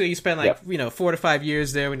 Usually you spend 4 to 5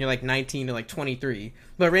 years there when you're like 19 to like 23.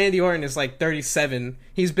 But Randy Orton is like 37.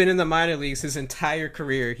 He's been in the minor leagues his entire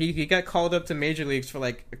career. He got called up to major leagues for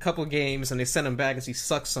like a couple games and they sent him back because he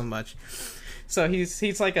sucks so much. So he's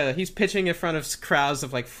pitching in front of crowds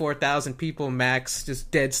of like 4,000 people max, just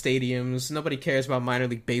dead stadiums. Nobody cares about minor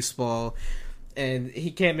league baseball. And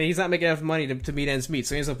he's not making enough money to meet ends meet,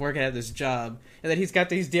 so he ends up working at this job. And then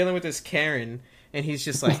he's dealing with this Karen, and he's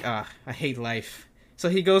just like, I hate life. So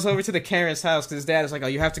he goes over to the Karen's house because his dad is like, "Oh,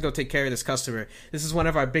 you have to go take care of this customer. This is one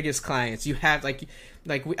of our biggest clients. You have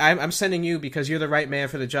I'm sending you because you're the right man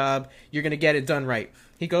for the job. You're gonna get it done right."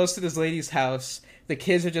 He goes to this lady's house. The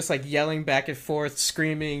kids are just like yelling back and forth,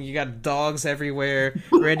 screaming. You got dogs everywhere.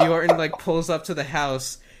 Randy Orton like pulls up to the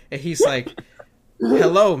house, and he's like,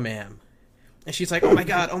 "Hello, ma'am." And she's like, oh my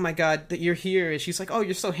god, that you're here. And she's like, "Oh,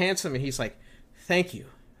 you're so handsome." And he's like, "Thank you,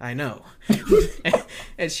 I know."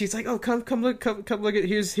 and she's like, "Oh, come look at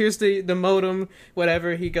here's the modem,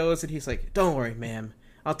 whatever." He goes and he's like, "Don't worry, ma'am,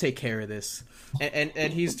 I'll take care of this."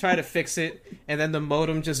 And he's trying to fix it, and then the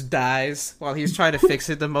modem just dies. While he's trying to fix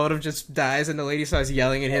it, the modem just dies, and the lady starts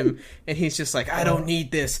yelling at him, and he's just like, "I don't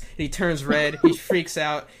need this." And he turns red, he freaks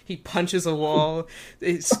out, he punches a wall,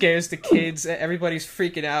 it scares the kids, everybody's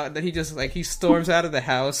freaking out, and then he storms out of the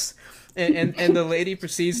house. And the lady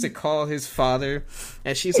proceeds to call his father,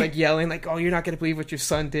 and she's like yelling like, "Oh, you're not gonna believe what your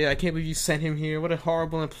son did. I can't believe you sent him here. What a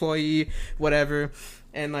horrible employee, whatever."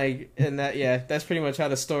 That's pretty much how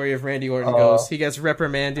the story of Randy Orton goes. He gets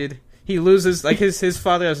reprimanded. He loses, like his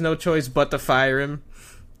father has no choice but to fire him.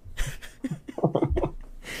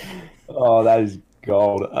 Oh, that is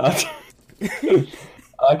gold.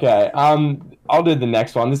 Okay, I'll do the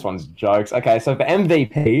next one. This one's jokes. Okay, so for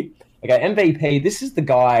MVP, this is the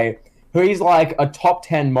guy who he's like a top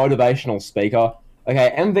 10 motivational speaker.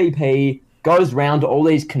 Okay, MVP goes around to all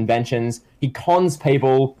these conventions. He cons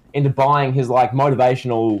people into buying his like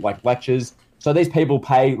motivational like lectures. So these people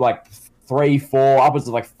pay like 3, 4, upwards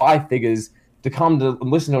of like 5 figures to come to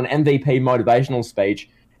listen to an MVP motivational speech.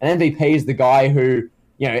 And MVP is the guy who,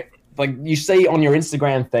 like you see on your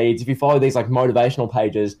Instagram feeds, if you follow these like motivational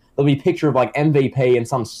pages, there'll be a picture of like MVP in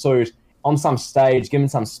some suit on some stage giving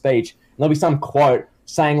some speech, and there'll be some quote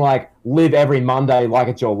saying like, live every Monday like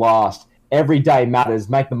it's your last. Every day matters.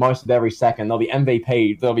 Make the most of every second. There'll be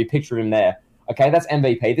MVP. There'll be a picture of him there. Okay, that's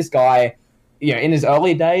MVP. This guy, in his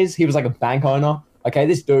early days, he was like a bank owner. Okay,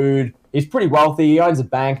 this dude, he's pretty wealthy. He owns a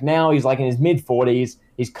bank. Now he's like in his mid-40s.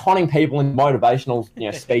 He's conning people in motivational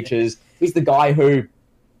speeches. He's the guy who,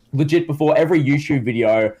 legit, before every YouTube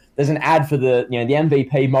video, there's an ad for the the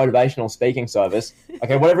MVP motivational speaking service.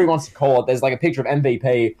 Okay, whatever he wants to call it. There's like a picture of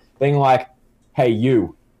MVP being like, hey,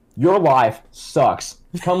 your life sucks.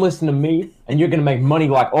 Come listen to me, and you're going to make money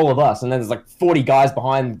like all of us. And then there's like 40 guys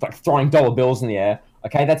behind like throwing dollar bills in the air.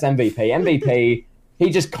 Okay, that's MVP. MVP, he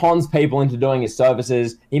just cons people into doing his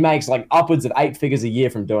services. He makes like upwards of 8 figures a year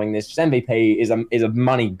from doing this. Just MVP is a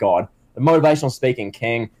money god. The motivational speaking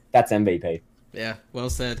king, that's MVP. Yeah, well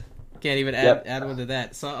said. Can't even add one to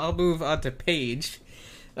that. So I'll move on to Paige.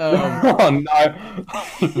 Oh,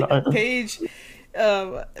 no. Paige...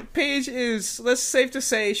 Paige is, safe to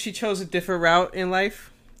say, she chose a different route in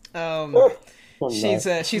life. She's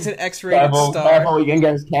an X-rated star. Careful, you can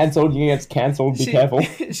get cancelled. Be careful.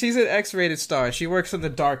 She's an X-rated star. She works on the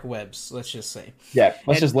dark webs. Let's just say. Yeah,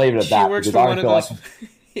 let's just leave it at that. She works for one of those.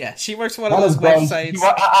 Yeah, she works for one of those websites.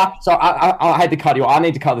 So I had to cut you. I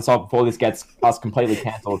need to cut this off before this gets us completely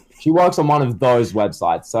cancelled. She works on one of those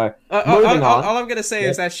websites. So moving on. All I'm gonna say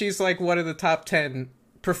is that she's like one of the top 10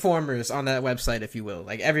 performers on that website, if you will.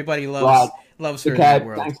 Like everybody loves her in that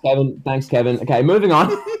world. Thanks, Kevin. Okay, moving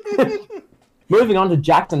on. Moving on to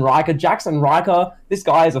Jackson Riker. Jackson Riker, this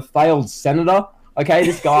guy is a failed senator. Okay,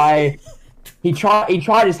 this guy, he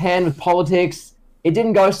tried his hand with politics. It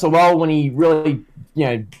didn't go so well when he really,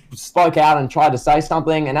 spoke out and tried to say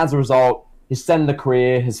something, and as a result, his senator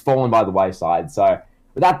career has fallen by the wayside. So,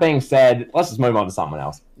 with that being said, let's just move on to someone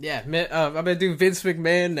else. Yeah, I'm gonna do Vince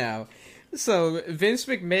McMahon now. So Vince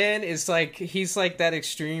McMahon is like, he's like that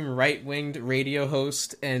extreme right-winged radio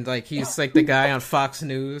host, and like he's like the guy on Fox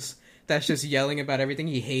News that's just yelling about everything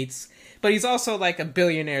he hates. But he's also like a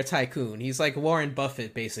billionaire tycoon. He's like Warren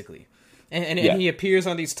Buffett, basically. And he appears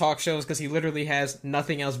on these talk shows because he literally has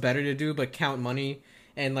nothing else better to do but count money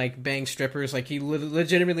and like bang strippers. Like he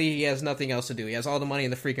legitimately he has nothing else to do. He has all the money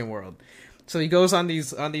in the freaking world. So he goes on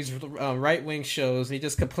these right-wing shows, and he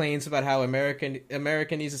just complains about how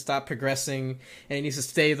America needs to stop progressing, and it needs to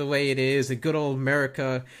stay the way it is. The good old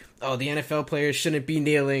America. Oh, the NFL players shouldn't be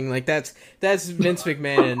kneeling. Like that's Vince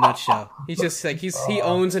McMahon in a nutshell. He's just like he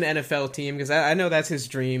owns an NFL team, because I know that's his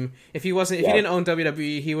dream. If he didn't own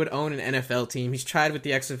WWE, he would own an NFL team. He's tried with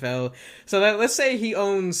the XFL. So let's say he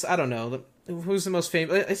owns, I don't know, who's the most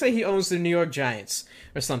famous? Let's say he owns the New York Giants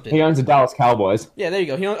or something. He owns the Dallas Cowboys. Yeah, there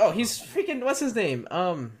you go. He's freaking, what's his name?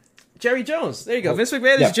 Jerry Jones. There you go. Vince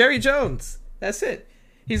McMahon is Jerry Jones. That's it.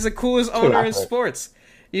 He's the coolest owner in sports.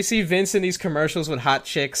 You see Vince in these commercials with hot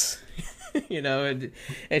chicks, and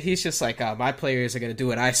he's just like, oh, my players are going to do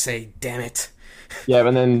what I say, damn it. Yeah,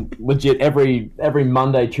 and then legit every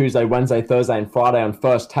Monday, Tuesday, Wednesday, Thursday, and Friday on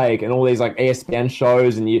First Take, and all these like ESPN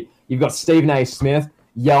shows, and you've got Stephen A. Smith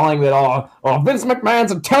yelling that, oh, Vince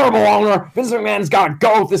McMahon's a terrible owner. Vince McMahon's got to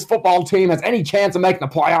go if this football team has any chance of making the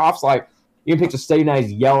playoffs. Like, you can picture Stephen A.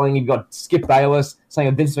 yelling. You've got Skip Bayless saying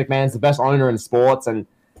that Vince McMahon's the best owner in sports, and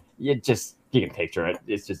you can picture it.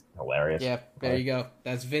 It's just hilarious. Yeah, there you go.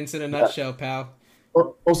 That's Vince in a nutshell, pal.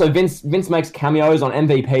 Also, Vince makes cameos on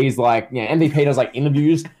MVPs. Like, MVP does like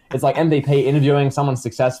interviews. It's like MVP interviewing someone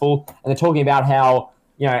successful, and they're talking about how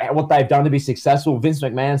what they've done to be successful. Vince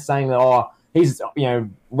McMahon's saying that he's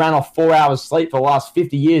ran off 4 hours sleep for the last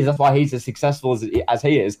 50 years. That's why he's as successful as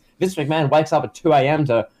he is. Vince McMahon wakes up at 2 a.m.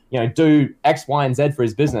 to do X, Y, and Z for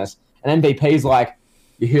his business, and MVP's like,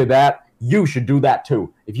 you hear that? You should do that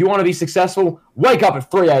too. If you want to be successful, wake up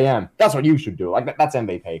at 3 a.m. That's what you should do. Like that's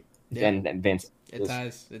MVP and Vince. It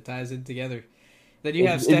ties it together. Then you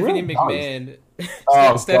have Stephanie McMahon.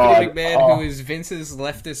 McMahon, who is Vince's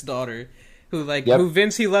leftist daughter, who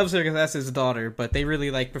Vince, he loves her because that's his daughter, but they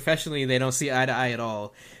really, like, professionally, they don't see eye to eye at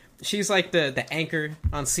all. She's like the anchor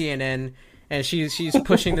on CNN, and she's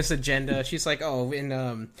pushing this agenda. She's like, oh,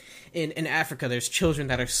 in Africa, there's children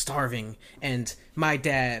that are starving, and my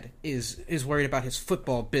dad is worried about his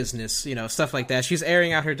football business, you know, stuff like that. She's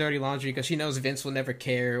airing out her dirty laundry because she knows Vince will never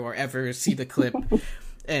care or ever see the clip,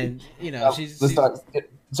 and you know,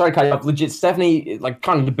 sorry, cut you off. Legit, Stephanie, like,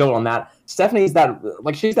 kind of to build on that. Stephanie's that,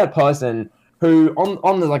 like, she's that person who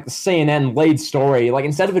on the like the CNN lead story, like,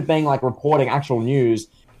 instead of it being like reporting actual news,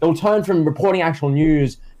 it'll turn from reporting actual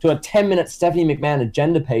news to a 10-minute Stephanie McMahon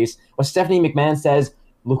agenda piece where Stephanie McMahon says,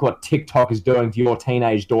 look what TikTok is doing to your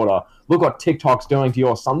teenage daughter. Look what TikTok's doing to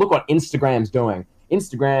your son. Look what Instagram's doing.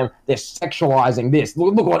 Instagram, they're sexualizing this.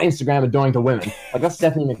 Look what Instagram are doing to women. Like, that's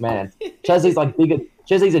Stephanie McMahon. She has these like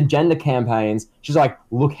she has these agenda campaigns. She's like,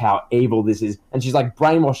 look how evil this is. And she's like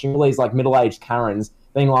brainwashing all these like middle-aged Karens,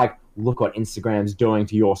 being like, look what Instagram's doing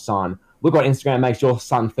to your son. Look what Instagram makes your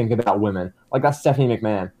son think about women. Like, that's Stephanie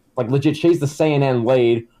McMahon. Like, legit, she's the CNN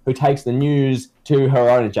lead who takes the news to her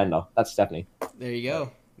own agenda. That's Stephanie. There you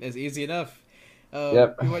go. It's easy enough.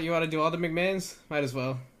 Yep. You want to do all the McMahons? Might as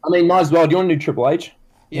well. I mean, might as well. Do you want to do Triple H?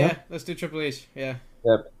 Yeah, let's do Triple H. Yeah.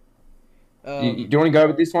 Yep. Do you want to go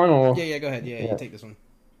with this one? Or? Yeah, go ahead. Yeah, you take this one.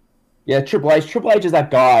 Yeah, Triple H. Triple H is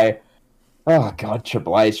that guy. Oh, God,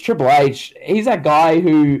 Triple H. Triple H, he's that guy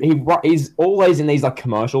who he's always in these like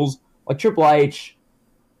commercials. Like, Triple H,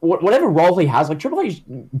 whatever role he has, like, Triple H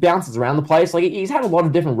bounces around the place. Like, he's had a lot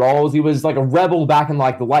of different roles. He was like a rebel back in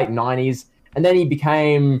like the late 90s, and then he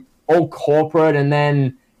became all corporate, and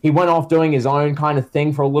then he went off doing his own kind of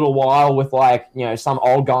thing for a little while with, like, you know, some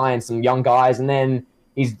old guy and some young guys, and then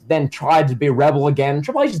he's then tried to be a rebel again.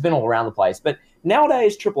 Triple H has been all around the place, but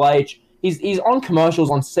nowadays Triple H, he's on commercials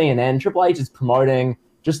on CNN. Triple H is promoting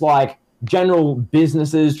just like general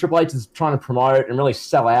businesses. Triple H is trying to promote and really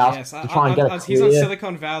sell out to try and get a career. He's on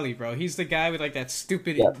Silicon Valley, bro. He's the guy with like that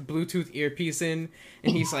stupid Bluetooth earpiece in,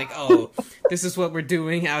 and he's like, "Oh, this is what we're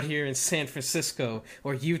doing out here in San Francisco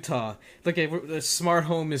or Utah. Look at the smart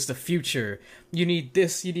home is the future. You need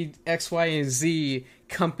this. You need X, Y, and Z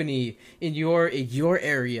company in your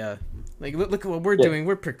area. Like, look at what we're doing.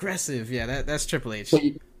 We're progressive. Yeah, that's Triple H." So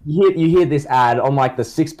you hear this ad on like the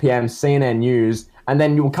 6 p.m. CNN news, and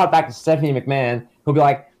then you'll cut back to Stephanie McMahon, who'll be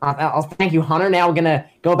like, oh, thank you, Hunter. Now we're going to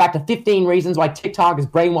go back to 15 reasons why TikTok is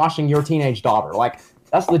brainwashing your teenage daughter. Like,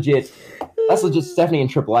 that's legit Stephanie and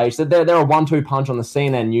Triple H. They're a 1-2 punch on the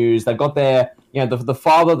CNN news. They've got their, you know, the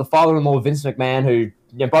father-in-law, Vince McMahon, who, you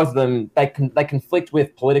know, both of them, they conflict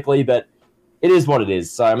with politically, but it is what it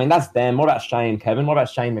is. So, I mean, that's them. What about Shane, Kevin? What about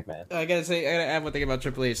Shane McMahon? I gotta add one thing about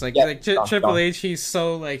Triple H. Like, Triple H, he's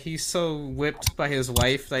so whipped by his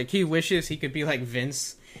wife. Like, he wishes he could be like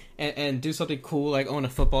Vince and do something cool, like own a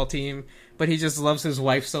football team. But he just loves his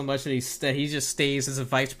wife so much that he just stays as a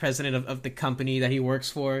vice president of the company that he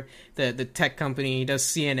works for, the tech company. He does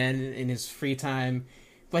CNN in his free time.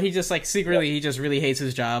 But he just, like, secretly, he just really hates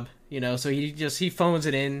his job, you know? So he phones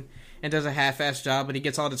it in and does a half-assed job, but he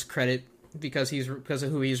gets all this credit because of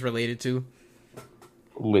who he's related to.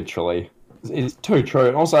 Literally. It's too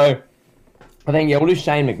true. Also, I think, we'll do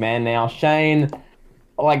Shane McMahon now. Shane,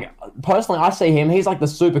 like, personally, I see him, he's like the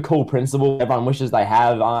super cool principal everyone wishes they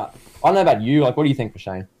have. I don't know about you, like, what do you think for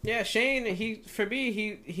Shane? Yeah, Shane, he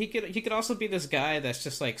could also be this guy that's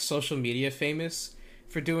just, like, social media famous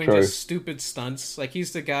for doing just stupid stunts. Like,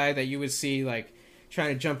 he's the guy that you would see, like,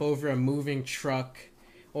 trying to jump over a moving truck.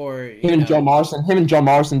 Or him and John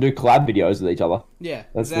Morrison do collab videos with each other. Yeah,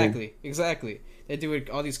 exactly. They do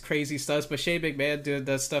all these crazy stuff, but Shane McMahon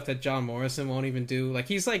does stuff that John Morrison won't even do. Like,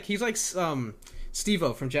 he's like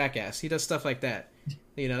Steve-O from Jackass. He does stuff like that.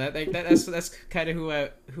 You know, that's kind of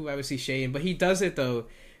who I would see Shane. But he does it though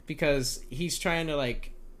because he's trying to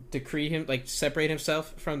like separate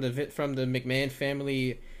himself from the McMahon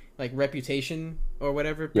family, like, reputation or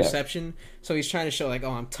whatever, perception. So he's trying to show, like,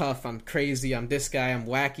 oh, I'm tough, I'm crazy, I'm this guy, I'm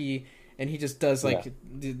wacky, and he just does like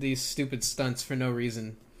these stupid stunts for no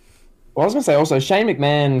reason. Well, I was gonna say also, Shane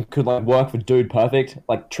McMahon could like work for Dude Perfect,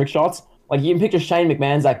 like trick shots. Like, you can picture Shane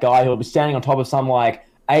McMahon's that guy who'll be standing on top of some like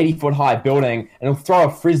 80-foot high building, and he'll throw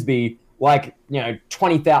a frisbee like, you know,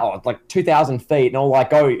 20,000, like 2,000 feet, and it'll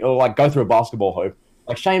go through a basketball hoop.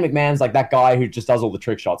 Like, Shane McMahon's like that guy who just does all the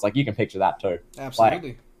trick shots. Like, you can picture that too. Absolutely.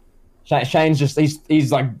 Like, Shane's just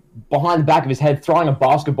he's like behind the back of his head throwing a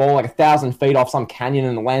basketball like 1,000 feet off some canyon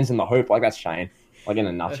and it lands in the hoop. Like, that's Shane. Like, in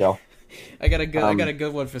a nutshell. I got a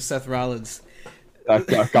good one for Seth Rollins. Go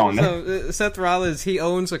on. So Seth Rollins, he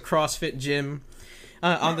owns a CrossFit gym.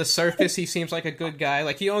 On the surface, he seems like a good guy.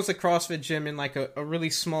 Like, he owns a CrossFit gym in like a really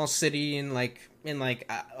small city in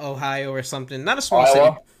Ohio or something. Not a small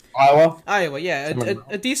city. Iowa. Yeah,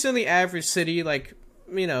 a decently average city, like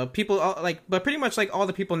people but pretty much like all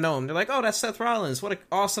the people know him. They're like, oh, that's Seth Rollins. What an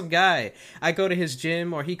awesome guy. I go to his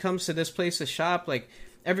gym, or he comes to this place to shop. Like,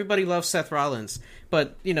 everybody loves Seth Rollins.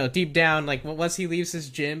 But, deep down, like, once he leaves his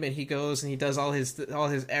gym and he goes and he does all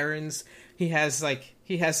his errands, he has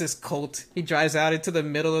this cult. He drives out into the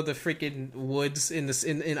middle of the freaking woods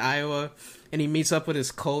in Iowa, and he meets up with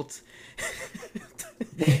his cult.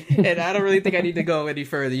 And I don't really think I need to go any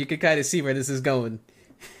further. You can kind of see where this is going.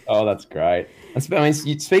 Oh, that's great.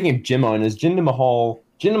 Speaking of gym owners, Jinder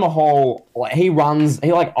Mahal, like, he owns, I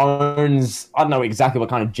don't know exactly what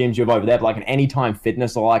kind of gyms you have over there, but like an Anytime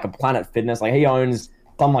Fitness or like a Planet Fitness. Like, he owns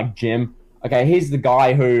some like gym. Okay, he's the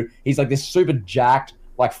guy he's like this super jacked,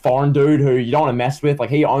 like, foreign dude who you don't want to mess with. Like,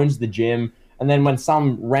 he owns the gym. And then when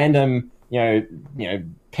some random,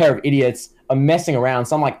 pair of idiots are messing around,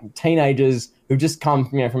 some like teenagers who've just come,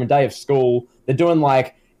 from a day of school, they're doing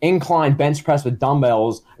like incline bench press with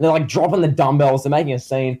dumbbells, and they're like dropping the dumbbells, they're making a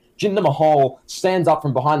scene. Jinder Mahal stands up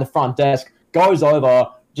from behind the front desk, goes over,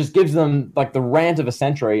 just gives them like the rant of a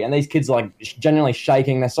century, and these kids are like genuinely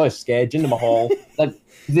shaking. They're so scared. Jinder Mahal, like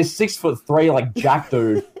this 6'3" like jack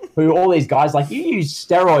dude, who all these guys like, you use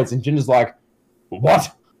steroids, and Jinder's like,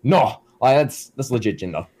 what? No, like that's legit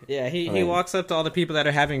Jinder. Yeah, he walks up to all the people that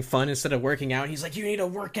are having fun instead of working out. He's like, you need to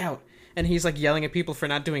work out, and he's like yelling at people for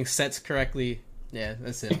not doing sets correctly. Yeah,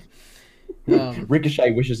 that's it.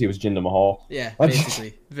 Ricochet wishes he was Jinder Mahal. Yeah,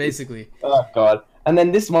 basically. Oh god. And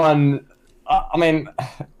then this one, I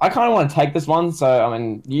kind of want to take this one,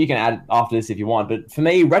 so you can add after this if you want. But for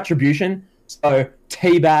me, Retribution. So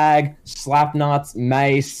Teabag, Slapnuts,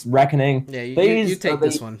 Mace, Reckoning. Yeah, you take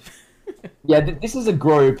this one. Yeah, this is a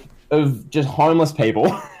group of just homeless people.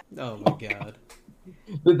 Oh my god.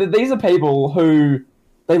 These are people who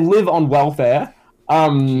they live on welfare.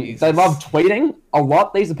 They love tweeting a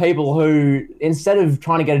lot. These are people who, instead of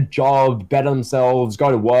trying to get a job, better themselves,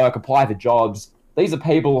 go to work, apply for jobs, these are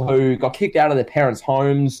people who got kicked out of their parents'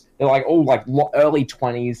 homes. They're like all like early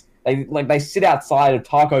 20s. They sit outside of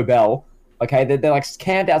Taco Bell. Okay, they're like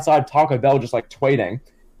camped outside Taco Bell, just like tweeting.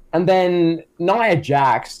 And then Nia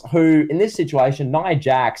Jax, who in this situation, Nia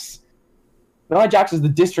Jax is the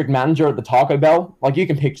district manager at the Taco Bell. Like, you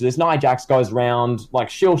can picture this. Nia Jax goes around, like,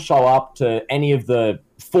 she'll show up to any of the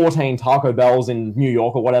 14 Taco Bells in New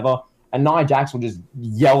York or whatever, and Nia Jax will just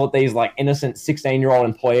yell at these, like, innocent 16-year-old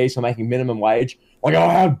employees for making minimum wage. Like, oh,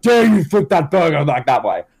 how dare you flip that burger like that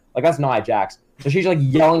way? Like, that's Nia Jax. So she's, like,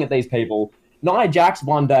 yelling at these people. Nia Jax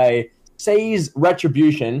one day sees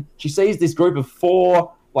Retribution. She sees this group of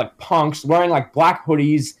 4, like, punks wearing, like, black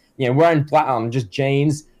hoodies, wearing black, just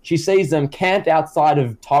jeans. She sees them camped outside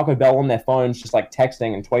of Taco Bell on their phones, just like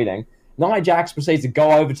texting and tweeting. Nia Jax proceeds to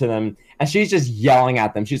go over to them, and she's just yelling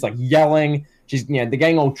at them. She's like yelling. She's, they're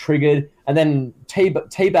getting all triggered. And then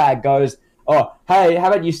Teabag goes, oh, hey, how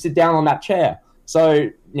about you sit down on that chair? So,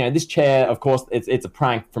 this chair, of course, it's a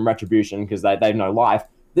prank from Retribution because they have no life.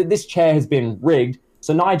 This chair has been rigged.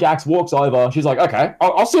 So Nia Jax walks over. She's like, okay,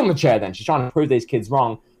 I'll sit on the chair then. She's trying to prove these kids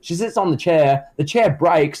wrong. She sits on the chair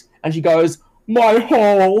breaks, and she goes, my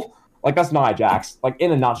hole. Like, that's Nia Jax. Like,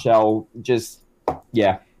 in a nutshell, just,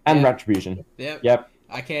 yeah. And Retribution. Yep.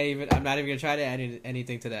 I'm not even going to try to add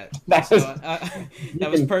anything to that. That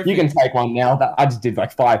was perfect. You can take one now. I just did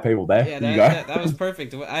like 5 people there. Yeah, that was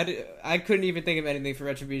perfect. I couldn't even think of anything for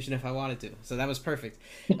Retribution if I wanted to. So that was perfect.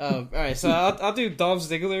 All right, so I'll do Dolph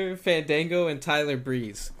Ziggler, Fandango, and Tyler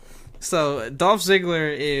Breeze. So Dolph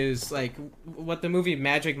Ziggler is like what the movie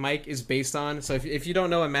Magic Mike is based on. So if you don't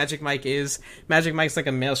know what Magic Mike is, Magic Mike's like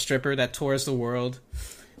a male stripper that tours the world.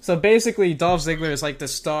 So basically, Dolph Ziggler is like the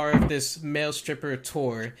star of this male stripper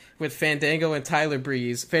tour with Fandango and Tyler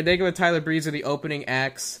Breeze. Fandango and Tyler Breeze are the opening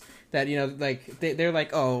acts that, like, they're like,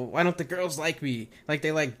 oh, why don't the girls like me? Like,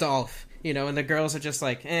 they like Dolph, and the girls are just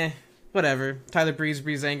like, whatever. Tyler Breeze,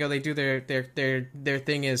 Breezango, they do their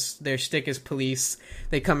thing is, their shtick is police.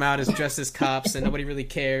 They come out as dressed as cops and nobody really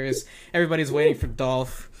cares. Everybody's waiting for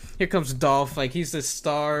Dolph. Here comes Dolph, like, he's the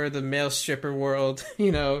star of the male stripper world,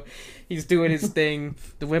 He's doing his thing.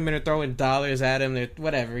 The women are throwing dollars at him.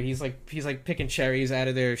 Whatever. He's like picking cherries out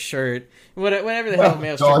of their shirt. Whatever the hell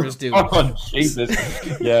male strippers do. Oh, Jesus.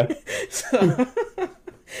 Yeah.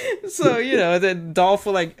 So then Dolph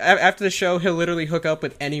will, like, after the show, he'll literally hook up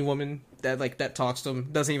with any woman that talks to him.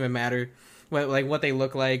 Doesn't even matter what they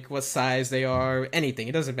look like, what size they are, anything.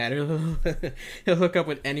 It doesn't matter. He'll hook up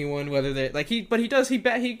with anyone, whether they like he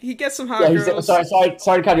gets some hot girls. Sorry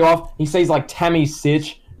to cut you off. He sees like Tammy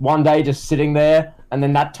Sitch one day just sitting there, and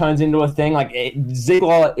then that turns into a thing. Like,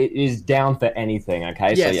 Ziggler is down for anything.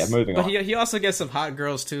 Okay, yes, so yeah, moving on. But he also gets some hot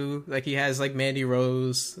girls too. Like, he has like Mandy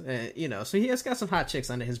Rose, so he has got some hot chicks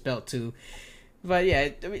under his belt too. But yeah,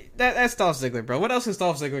 I mean, that's Dolph Ziggler, bro. What else is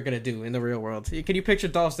Dolph Ziggler gonna do in the real world? Can you picture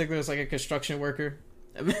Dolph Ziggler as like a construction worker?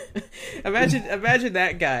 Imagine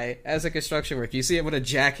that guy as a construction worker. You see him with a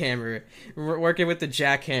jackhammer, working with the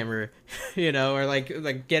jackhammer, or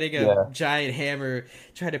like getting a giant hammer,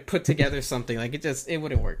 trying to put together something. Like it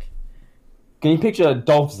wouldn't work. Can you picture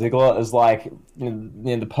Dolph Ziggler as like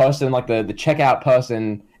the person, like the checkout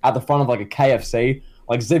person at the front of like a KFC?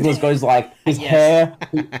 Like Ziggler's goes like his hair.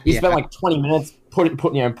 He spent like 20 minutes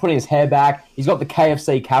putting his hair back. He's got the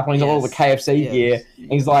KFC cap on. He's got all the KFC gear.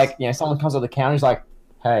 And he's like, someone comes to the counter. He's like,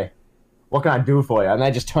 "Hey, what can I do for you?" And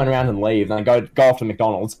they just turn around and leave. And they go off to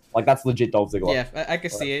McDonald's. Like that's legit Dolph Ziggler. Yeah, I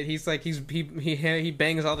can see it. He's like he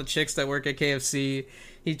bangs all the chicks that work at KFC.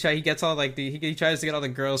 He gets all like he tries to get all the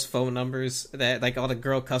girls' phone numbers, that like all the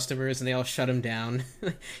girl customers, and they all shut him down.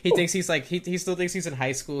 He thinks he's like he still thinks he's in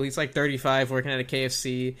high school. He's like 35, working at a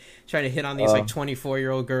KFC, trying to hit on these like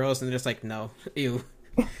 24-year-old girls, and they're just like, no, ew.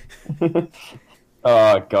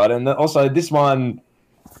 Oh god! And also this one,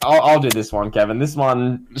 I'll do this one, Kevin. This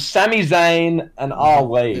one, Sami Zayn and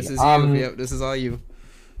Ali. This is you. Yep, this is all you.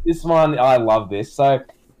 This one, I love this. So,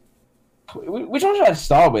 which one should I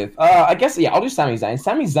start with? I guess, I'll do Sami Zayn.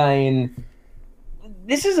 Sami Zayn,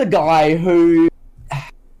 this is a guy who,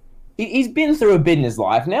 he's been through a bit in his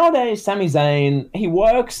life. Nowadays, Sami Zayn, he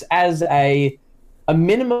works as a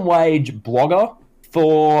minimum wage blogger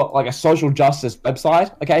for like a social justice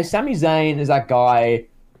website. Okay, Sami Zayn is that guy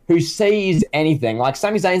who sees anything. Like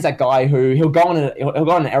Sami Zayn's that guy who he'll go on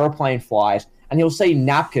an aeroplane flight and he'll see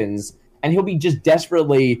napkins and he'll be just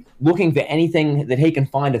desperately looking for anything that he can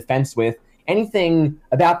find offense with, anything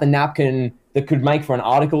about the napkin that could make for an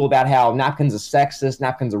article about how napkins are sexist,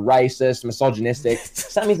 napkins are racist, misogynistic.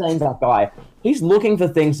 Sami Zayn's that guy. He's looking for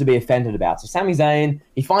things to be offended about. So Sami Zayn,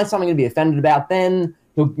 he finds something to be offended about, then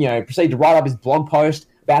he'll proceed to write up his blog post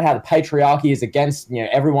about how the patriarchy is against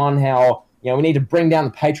everyone, how we need to bring down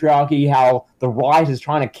the patriarchy, how the right is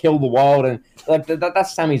trying to kill the world, and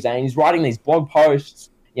that's Sami Zayn. He's writing these blog posts.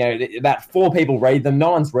 About 4 people read them.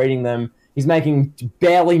 No one's reading them. He's making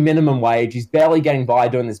barely minimum wage. He's barely getting by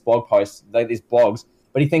doing this blog posts, these blogs,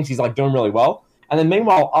 but he thinks he's like doing really well. And then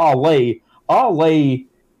meanwhile, Ali,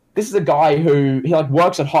 this is a guy who he like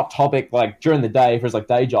works at Hot Topic like during the day for his like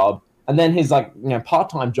day job, and then his like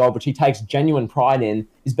part-time job, which he takes genuine pride in,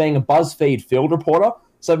 is being a BuzzFeed field reporter.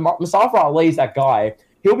 So Mustafa Ali's that guy.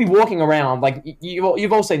 He'll be walking around like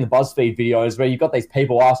you've all seen the BuzzFeed videos where you've got these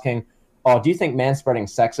people asking, "Oh, do you think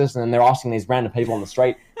manspreading's sexist?" And then they're asking these random people on the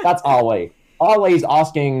street. That's Ali. Ali's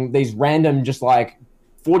asking these random, just like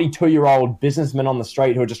 42-year-old businessmen on the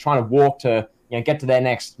street who are just trying to walk to, get to their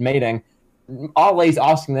next meeting. Ali's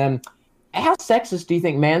asking them, "How sexist do you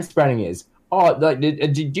think manspreading is? Oh,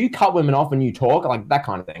 do you cut women off when you talk?" Like that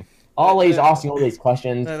kind of thing. Ali's asking all these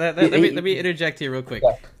questions. Let me interject here real quick.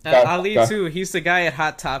 Ali too. He's the guy at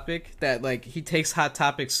Hot Topic that like he takes Hot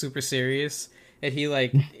Topic super serious. And he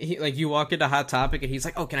you walk into Hot Topic and he's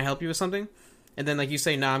like, "Oh, can I help you with something?" And then like you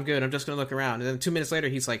say, "Nah, I'm good. I'm just gonna look around." And then 2 minutes later,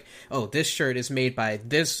 he's like, "Oh, this shirt is made by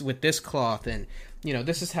this with this cloth, and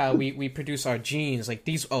this is how we produce our jeans. Like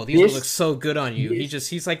these will look so good on you."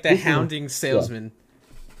 He's like the hounding salesman.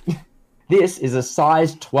 Yeah. This is a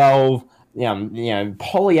size 12,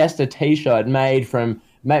 polyester T-shirt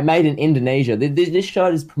made in Indonesia. This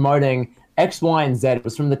shirt is promoting X, Y, and Z. It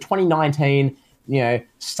was from the 2019.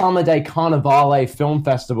 Summer Day Carnivale Film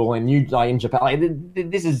Festival in Japan. Like,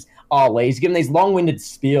 this is Ali. He's giving these long-winded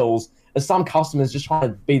spiels as some customers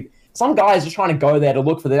some guys just trying to go there to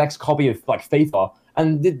look for the next copy of like FIFA,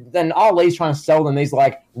 and then Ali's trying to sell them these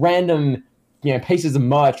like random pieces of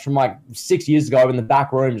merch from like 6 years ago in the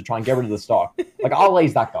back room to try and get rid of the stock. Like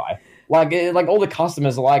Ali's that guy. Like all the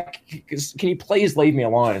customers are like, "Can you please leave me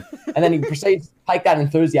alone?" And then he proceeds to take that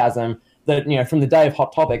enthusiasm that from the day of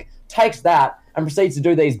Hot Topic, takes that and proceeds to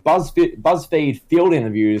do these BuzzFeed field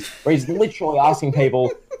interviews where he's literally asking people,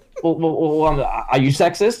 well, "Are you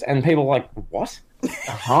sexist?" And people are like, "What?"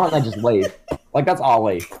 And they just leave. Like, that's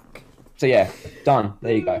Ali. So yeah, done.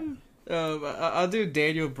 There you go. I'll do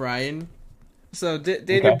Daniel Bryan. So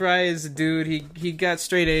Daniel Bryan's a dude. He got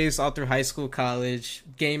straight A's all through high school, college.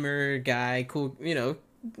 Gamer guy, cool,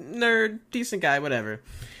 nerd, decent guy, whatever.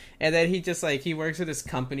 And then he works at this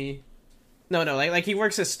company. Like he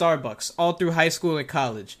works at Starbucks all through high school and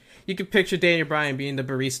college. You can picture Daniel Bryan being the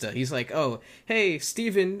barista. He's like, "Oh, hey,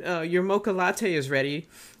 Steven, your mocha latte is ready."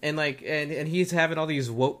 And like, and he's having all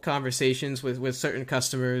these woke conversations with certain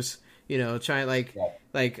customers, trying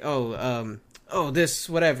this,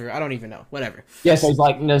 whatever. I don't even know, whatever. Yeah, so he's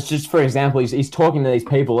like, just for example, he's talking to these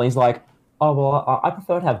people and he's like, Oh well, I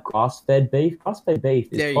prefer to have grass-fed beef. Grass-fed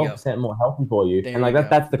beef is There you go. 12% more healthy for you, There and you like go.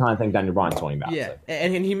 that's the kind of thing Daniel Bryan's talking about. Yeah, So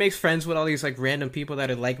and he makes friends with all these like random people that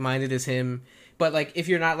are like minded as him. But like, if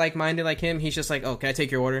you're not like minded like him, he's just like, "Oh, can I take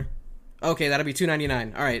your order? Okay, that'll be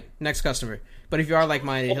 $2.99. All right, next customer." But if you are like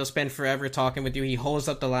minded, he'll spend forever talking with you. He holds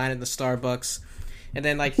up the line at the Starbucks, and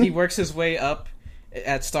then like he works his way up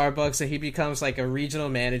at Starbucks, and he becomes like a regional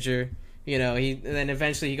manager. You know, and then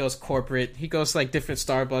eventually he goes corporate. He goes to like different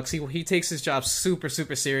Starbucks. He takes his job super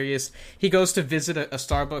super serious. He goes to visit a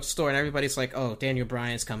Starbucks store, and everybody's like, "Oh, Daniel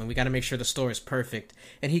Bryan's coming. We got to make sure the store is perfect."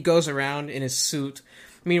 And he goes around in his suit.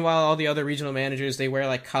 Meanwhile, all the other regional managers, they wear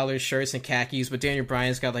like collared shirts and khakis, but Daniel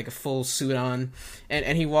Bryan's got like a full suit on,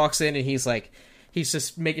 and he walks in and he's like, he's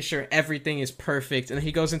just making sure everything is perfect. And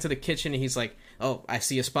he goes into the kitchen and he's like, "Oh, I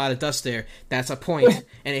see a spot of dust there. That's a point."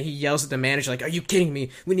 And then he yells at the manager like, "Are you kidding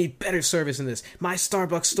me? We need better service in this. My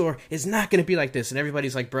Starbucks store is not going to be like this." And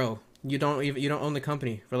everybody's like, "Bro, you don't own the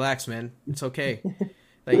company. Relax, man. It's okay.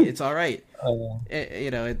 Like, it's all right." You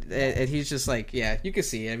know, and he's just like, yeah, you can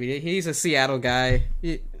see. I mean, he's a Seattle guy.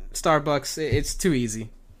 Starbucks, it's too easy.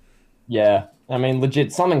 yeah, I mean,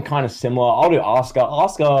 legit something kind of similar. I'll do Oscar.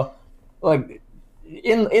 Oscar, like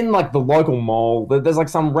in like the local mall, there's like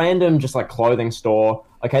some random just like clothing store.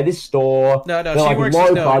 Okay, this store. No, they're, she like, works.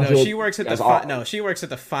 low No, budget. she works at the no, she works at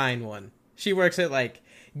the fine one. She works at like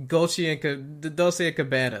Dolce and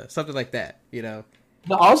Gabbana, something like that. You know.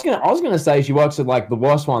 No, I was gonna say she works at like the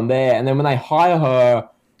worst one there, and then when they hire her,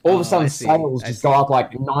 all of a sudden sales just go up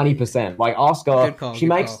like 90%. Like Oscar, she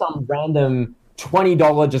makes some random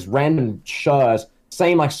 $20 just random shirt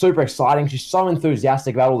seem like super exciting. She's so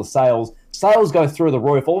enthusiastic about all the sales. Sales go through the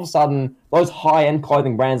roof. All of a sudden, those high-end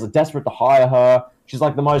clothing brands are desperate to hire her. She's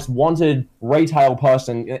like the most wanted retail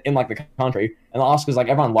person in like the country. And Oscar's like,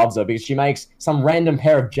 everyone loves her because she makes some random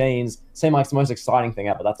pair of jeans seem like the most exciting thing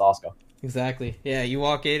ever. That's Oscar. Exactly. Yeah, you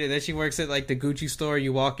walk in and then she works at like the Gucci store.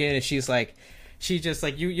 You walk in and she's like, she just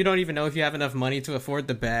like, you don't even know if you have enough money to afford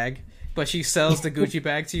the bag, but she sells the Gucci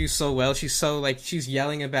bag to you so well. She's so like, she's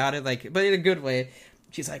yelling about it, like, but in a good way.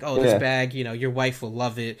 She's like, "Oh, this bag, you know, your wife will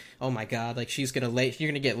love it. Oh my God, like you're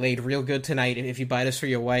gonna get laid real good tonight if you buy this for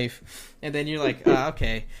your wife." And then you're like,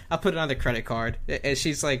 "Okay, I'll put it on the credit card." And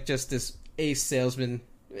she's like just this ace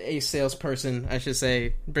salesperson, I should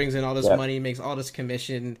say, brings in all this money, makes all this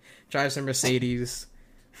commission, drives a Mercedes.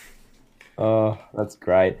 Oh, that's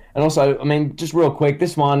great. And also, I mean, just real quick,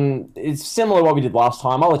 this one is similar to what we did last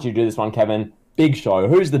time. I'll let you do this one, Kevin. Big Show.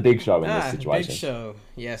 Who's the Big Show in this situation? Big Show.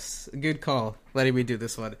 Yes, good call. Letting me do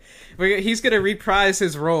this one. He's going to reprise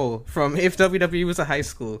his role from if WWE was a high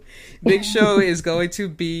school. Big Show is going to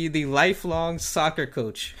be the lifelong soccer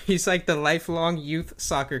coach. He's like the lifelong youth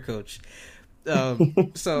soccer coach.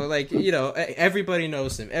 So like, you know, everybody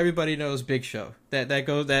knows him. Everybody knows Big Show.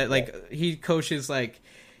 Like he coaches like,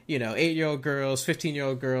 you know, 8-year-old girls,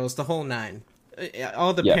 15-year-old girls, the whole nine.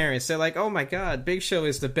 All the parents, they're like, "Oh my God, Big Show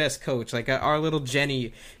is the best coach." Like our little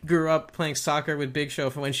Jenny grew up playing soccer with Big Show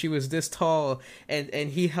from when she was this tall, and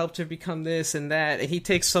he helped her become this and that. And he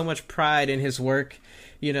takes so much pride in his work,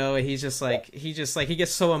 you know. And he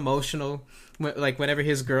gets so emotional, like whenever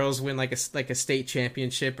his girls win like a state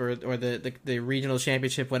championship or the regional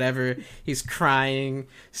championship, whatever. He's crying,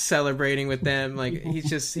 celebrating with them. Like he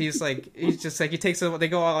takes them.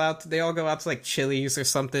 They all go out to like Chili's or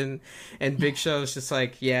something, and Big Show's just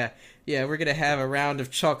like, yeah, we're gonna have a round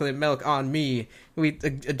of chocolate milk on me.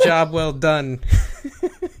 A job well done.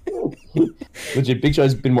 Legit, Big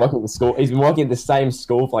Show's been working at the school. He's been working at the same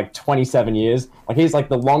school for like 27 years. Like he's like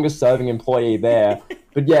the longest serving employee there.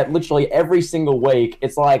 But yet, literally every single week,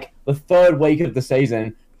 it's like the third week of the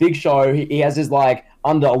season. Big Show, he has his like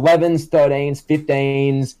under 11s, 13s,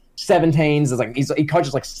 15s, 17s. It's like he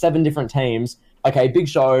coaches like 7 different teams. Okay, Big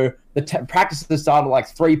Show, the practices start at like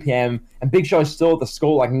 3 p.m. and Big Show's still at the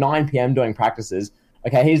school like 9 p.m. doing practices.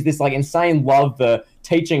 Okay, he's this like insane love for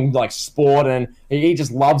teaching like sport, and he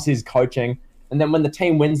just loves his coaching. And then when the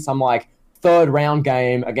team wins some like third round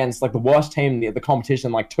game against like the worst team in the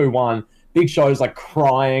competition, like 2-1, Big Show's like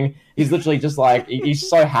crying. He's literally just like he's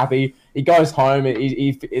so happy. He goes home.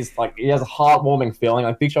 He is like he has a heartwarming feeling.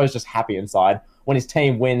 Like Big Show's just happy inside when his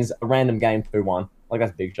team wins a random game 2-1. Like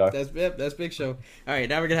that's Big Show. That's Big Show. All right,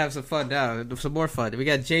 now we're gonna have some fun. Now some more fun. We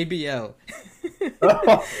got JBL.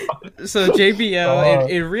 So JBL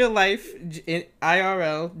in real life, in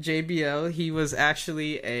IRL, JBL, he was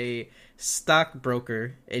actually a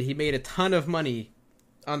stockbroker and he made a ton of money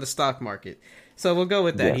on the stock market. So we'll go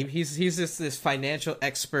with that. Yeah. He's just this financial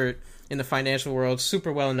expert in the financial world,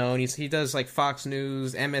 super well known. He does like Fox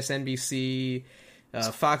News, MSNBC,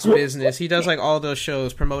 Fox Business. He does like all those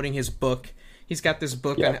shows promoting his book. He's got this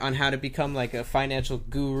book on how to become like a financial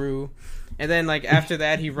guru, and then like after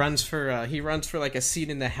that he runs for like a seat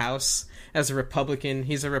in the House as a Republican.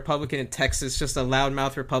 He's a Republican in Texas, just a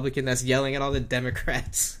loudmouth Republican that's yelling at all the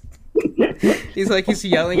Democrats. He's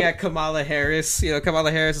yelling at Kamala Harris.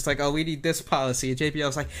 Kamala Harris is like, "Oh, we need this policy." And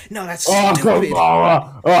JBL's like, "No, that's stupid."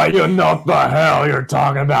 Kamala! Oh, you know the hell you're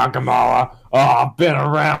talking about, Kamala. Oh, I've been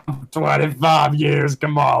around for 25 years,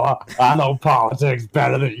 Kamala. I know politics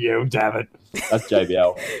better than you, damn it. That's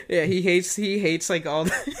JBL. Yeah, he hates like all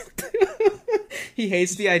he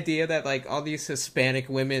hates the idea that like all these Hispanic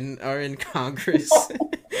women are in Congress.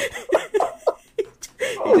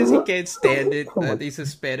 He can't stand it. These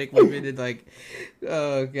Hispanic women and like,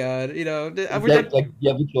 oh god,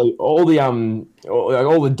 literally all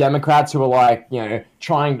the Democrats who are like,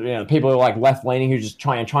 trying, people who are like left leaning who just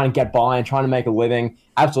trying to get by and trying to make a living,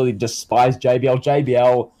 absolutely despise JBL.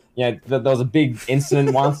 JBL, there was a big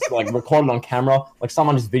incident once, like recorded on camera, like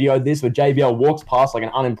someone just videoed this where JBL walks past like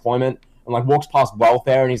an unemployment and like walks past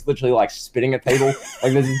welfare and he's literally like spitting at people.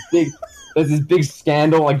 Like there's this big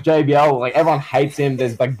scandal, like JBL, like everyone hates him.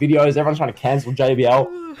 There's like videos, everyone's trying to cancel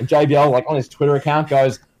JBL, and JBL, like on his Twitter account,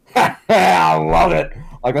 goes, "I love it."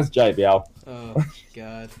 Like that's JBL. Oh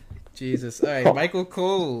god, Jesus! All right, Michael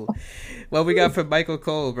Cole. What we got for Michael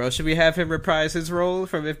Cole, bro? Should we have him reprise his role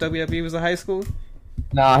from if WWE was a high school?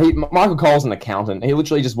 Nah, Michael Cole's an accountant. He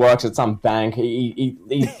literally just works at some bank. He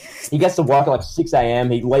gets to work at like 6 a.m.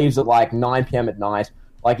 He leaves at like 9 p.m. at night.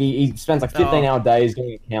 Like he spends like 15-hour days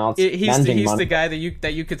getting accounts. He's the guy that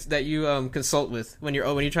you consult with when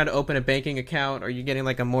you're trying to open a banking account or you're getting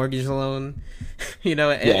like a mortgage loan,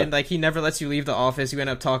 and like he never lets you leave the office. You end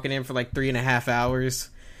up talking to him for like 3.5 hours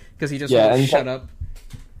because he just won't shut up.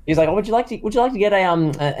 He's like, would you like to get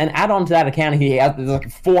an add-on to that account? There's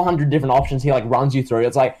like 400 different options he like runs you through.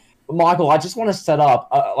 It's like, Michael, I just want to set up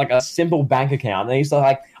like a simple bank account, and he's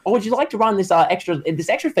like, "Oh, would you like to run this extra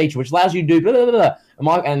feature which allows you to do blah, blah,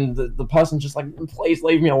 blah." And the person's just like, "Please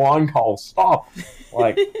leave me alone, Cole. Stop."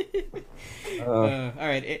 Like, all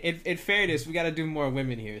right. In fairness, we got to do more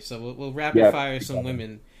women here, so we'll rapid fire some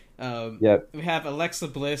women. We have Alexa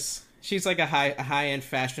Bliss. She's like a high-end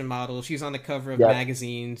fashion model. She's on the cover of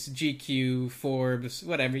magazines, GQ, Forbes,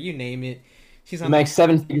 whatever, you name it. She makes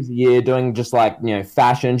 7 figures a year doing just like,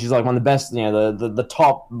 fashion. She's like one of the best, the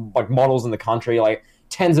top like models in the country, like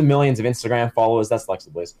tens of millions of Instagram followers. That's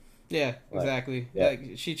Alexa Bliss. Yeah, exactly. Yeah.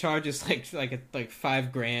 Like she charges like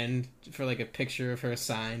 $5,000 for like a picture of her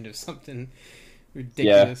signed or something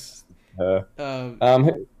ridiculous. Yeah.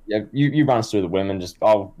 You run us through the women. Just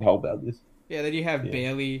I'll help out this. Yeah. Then you have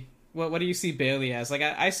Bailey. What do you see Bailey as? Like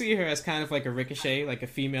I see her as kind of like a Ricochet, like a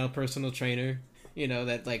female personal trainer.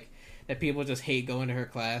 That people just hate going to her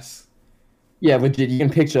class. Yeah, legit. You can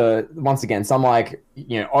picture once again some like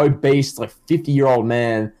obese like 50-year-old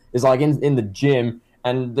man is like in the gym,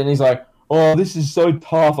 and then he's like, "Oh, this is so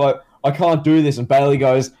tough. I can't do this." And Bailey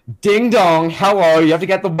goes, "Ding dong, hello. You have to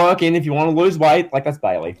get the work in if you want to lose weight." Like that's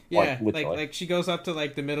Bailey. Yeah, like she goes up to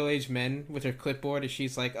like the middle-aged men with her clipboard, and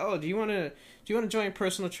she's like, "Oh, do you want to join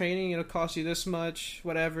personal training? It'll cost you this much,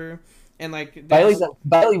 whatever." And like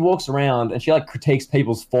Bailey walks around and she like critiques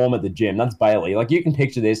people's form at the gym. That's Bailey. Like you can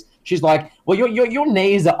picture this. She's like, "Well, your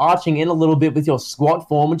knees are arching in a little bit with your squat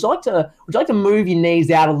form. Would you like to move your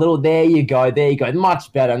knees out a little? There you go,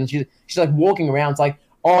 much better." And she's like walking around. It's like,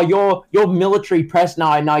 "Oh, your military press.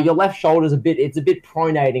 No, your left shoulder's a bit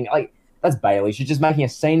pronating." Like that's Bailey. She's just making a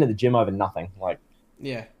scene at the gym over nothing. Like,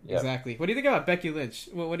 yeah, exactly. What do you think about Becky Lynch?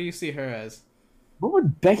 What do you see her as? What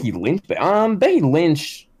would Becky Lynch be? Becky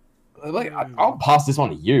Lynch. Like, I'll pass this one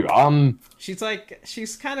to you.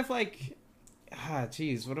 She's kind of like, what do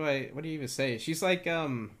you even say? She's like, I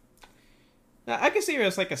can see her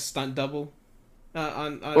as like a stunt double,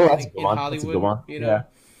 in Hollywood.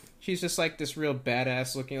 She's just like this real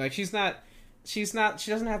badass looking. Like she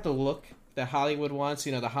doesn't have the look that Hollywood wants.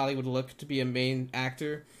 The Hollywood look to be a main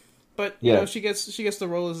actor. But she gets the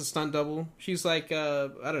role as a stunt double. She's like I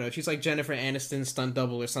don't know. She's like Jennifer Aniston's stunt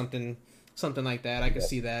double or something like that. I could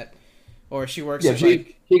see that. Or she works. Yeah,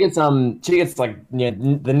 she gets like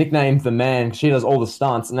the nickname The Man. She does all the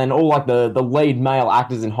stunts, and then all like the lead male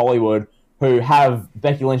actors in Hollywood who have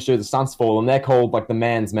Becky Lynch do the stunts for them. They're called like the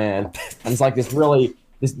Man's Man, and it's like this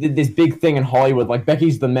big thing in Hollywood. Like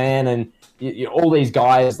Becky's the man, and all these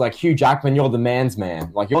guys like Hugh Jackman. You're the Man's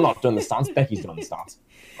Man. Like you're not doing the stunts. Becky's doing the stunts.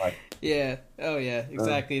 Like, yeah. Oh yeah.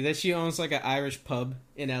 Exactly. Then she owns like an Irish pub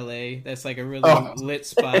in LA. That's like a really lit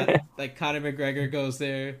spot. Like Conor McGregor goes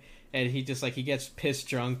there. And he just like he gets pissed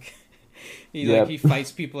drunk. He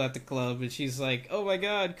fights people at the club, and she's like, "Oh my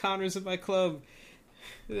god, Connor's at my club."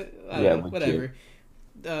 Whatever.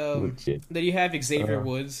 Legit. Then you have Xavier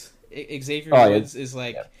Woods. Xavier Oh, Woods is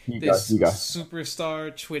like yeah. this You go.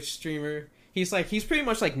 superstar Twitch streamer. He's pretty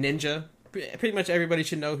much like Ninja. Pretty much everybody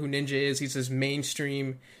should know who Ninja is. He's this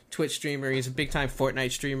mainstream Twitch streamer. He's a big time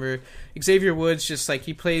Fortnite streamer. Xavier Woods just like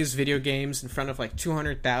he plays video games in front of like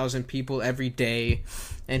 200,000 people every day,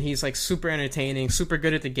 and he's like super entertaining, super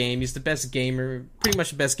good at the game. He's the best gamer, pretty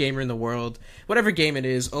much the best gamer in the world. Whatever game it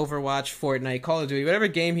is, Overwatch, Fortnite, Call of Duty, whatever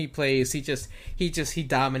game he plays, he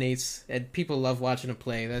dominates, and people love watching him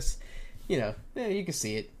play. That's you can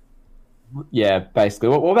see it. Yeah, basically.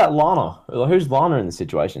 What about Lana? Who's Lana in the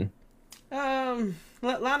situation?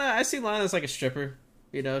 Lana, I see Lana as like a stripper.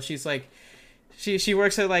 She's like, she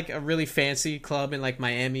works at like a really fancy club in like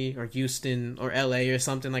Miami or Houston or LA or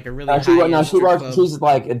something, like a really She's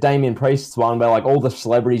like a Damian Priest's one where like all the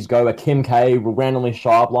celebrities go, where Kim K will randomly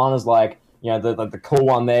show up. Lana's like, the cool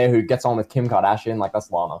one there who gets on with Kim Kardashian. Like, that's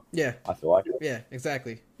Lana. Yeah. I feel like. Yeah,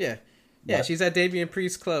 exactly. Yeah, she's at Damian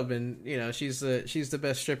Priest's club, and she's the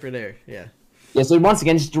best stripper there. Yeah. Yeah, so once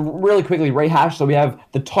again, just to really quickly rehash, so we have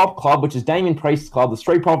the top club, which is Damian Priest's club, the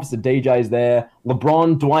Street Profits, the DJs there,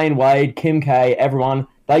 LeBron, Dwayne Wade, Kim K, everyone,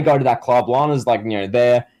 they go to that club. Lana's like,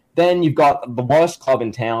 there. Then you've got the worst club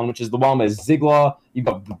in town, which is the one where Ziggler, you've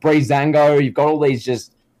got Breezango, you've got all these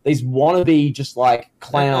wannabe, just like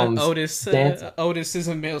clowns. Otis is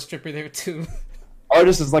a male stripper there too.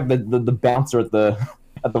 Otis is like the bouncer at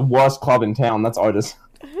the worst club in town. That's Otis.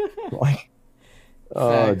 Like.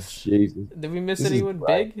 Oh, Jesus. Did we miss anyone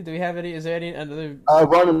big? Do we have any? Is there any another?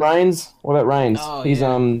 Roman Reigns. What about Reigns? Oh, He's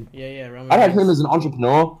Roman I had Reigns. him as an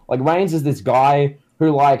entrepreneur. Like, Reigns is this guy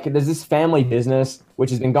who, like, there's this family business which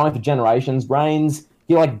has been going for generations. Reigns,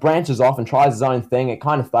 he like branches off and tries his own thing. It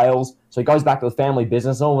kind of fails, so he goes back to the family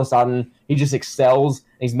business. And all of a sudden, he just excels.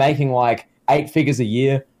 And he's making like 8 figures a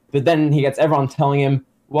year. But then he gets everyone telling him,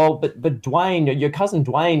 well, but Dwayne, your cousin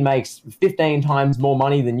Dwayne makes 15 times more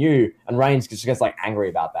money than you, and Reigns just gets like angry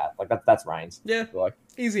about that. Like that's Reigns. Yeah, like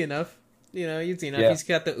easy enough. Easy enough. Yeah. He's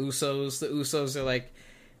got the Usos. The Usos are like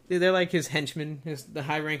they're like his henchmen, the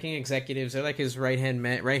high-ranking executives. They're like his right-hand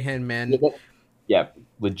man. Yeah,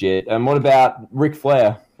 legit. And what about Ric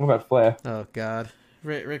Flair? What about Flair? Oh God,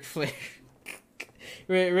 Ric Flair.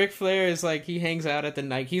 Ric Flair is like he hangs out at the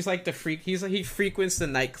night. He's like the freak. He frequents the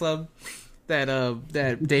nightclub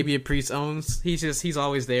that Damian Priest owns. He's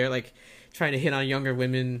always there, like trying to hit on younger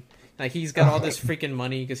women. Like he's got all this freaking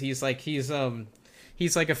money because he's like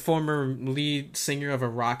a former lead singer of a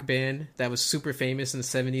rock band that was super famous in the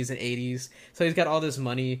 70s and 80s. So he's got all this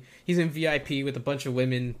money. He's in VIP with a bunch of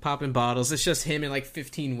women popping bottles. It's just him and like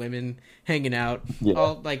 15 women hanging out. Yeah.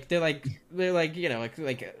 All like they're like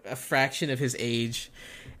like a fraction of his age.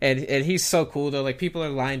 And he's so cool though. Like people are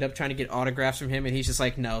lined up trying to get autographs from him, and he's just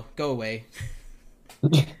like, "No, go away."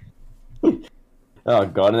 Oh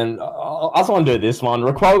God! And then I also want to do this one.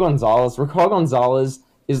 Raquel Gonzalez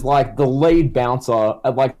is like the lead bouncer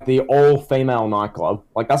at like the all-female nightclub.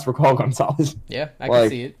 Like that's Raquel Gonzalez. Yeah, I can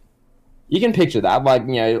see it. You can picture that. Like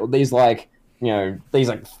these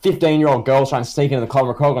 15-year-old girls trying to sneak into the club.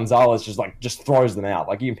 Raquel Gonzalez just throws them out.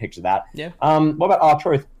 Like you can picture that. Yeah. What about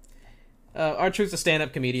R-Truth? R-Truth's a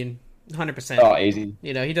stand-up comedian, 100%. Oh, easy.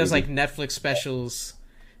 He does like Netflix specials.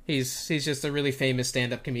 He's just a really famous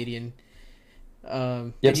stand-up comedian.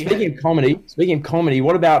 Speaking of comedy,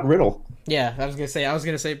 what about Riddle? Yeah, I was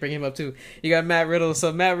gonna say bring him up too. You got Matt Riddle.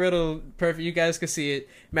 So Matt Riddle, perfect. You guys can see it.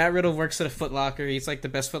 Matt Riddle works at a Foot Locker. He's like the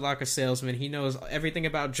best Foot Locker salesman. He knows everything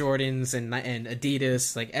about Jordans and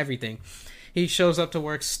Adidas, like everything. He shows up to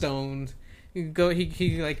work stoned. He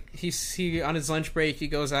on his lunch break he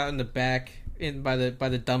goes out in the back by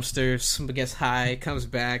the dumpster, gets high, comes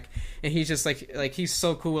back, and he's just like he's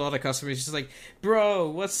so cool with all the customers. He's just like, bro,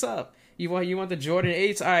 what's up? You want the Jordan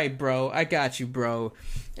 8s? All right, bro, I got you, bro.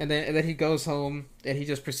 And then he goes home and he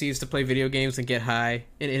just proceeds to play video games and get high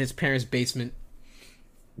in his parents' basement.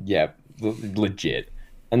 Yeah, legit.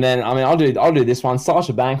 And then I'll do this one.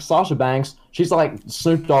 Sasha Banks. She's like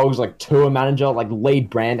Snoop Dogg's like tour manager, like lead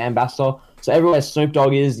brand ambassador. So everywhere Snoop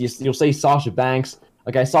Dogg is, you'll see Sasha Banks.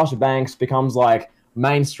 Okay, Sasha Banks becomes like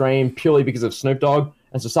mainstream purely because of Snoop Dogg.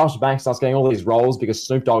 And so Sasha Banks starts getting all these roles because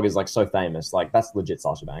Snoop Dogg is like so famous. Like that's legit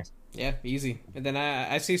Sasha Banks. Yeah, easy. And then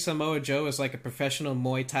I see Samoa Joe as like a professional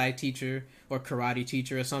Muay Thai teacher or karate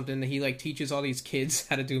teacher or something. He like teaches all these kids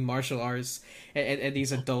how to do martial arts and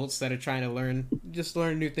these adults that are trying to learn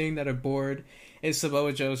a new thing that are bored. And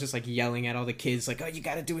Samoa Joe's just like yelling at all the kids like, "Oh, you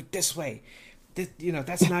got to do it this way.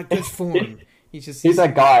 That's not good form." He's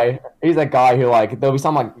that guy who like there'll be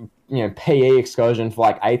some like PE excursion for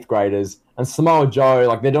like 8th graders, and Samoa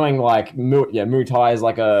Joe they're doing like Muay Thai is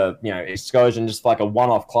like a excursion just for like a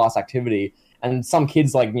one-off class activity, and some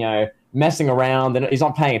kid's like, messing around and he's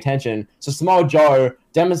not paying attention. So Samoa Joe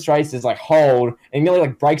demonstrates his like hold and he nearly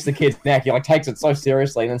like breaks the kid's neck. He like takes it so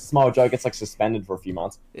seriously, and then Samoa Joe gets like suspended for a few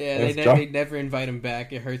months. Yeah, they never invite him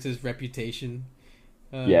back. It hurts his reputation.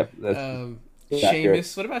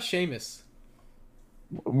 Sheamus. What about Sheamus?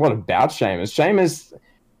 What about Sheamus? Sheamus,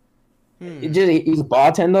 he's a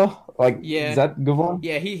bartender. Like, is that a good one?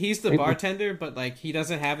 Yeah, he's the bartender, but like he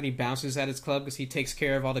doesn't have any bouncers at his club because he takes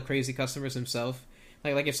care of all the crazy customers himself.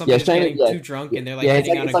 Like if somebody's getting too drunk and they're like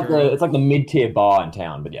hitting on a girl. It's like the mid-tier bar in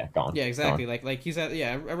town, but go on. Yeah, exactly. Like he's at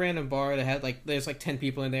a random bar that had there's like 10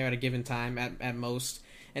 people in there at a given time at most.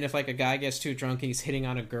 And if like a guy gets too drunk and he's hitting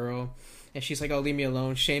on a girl and she's like, "Oh, leave me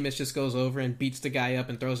alone," Sheamus just goes over and beats the guy up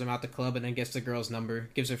and throws him out the club and then gets the girl's number,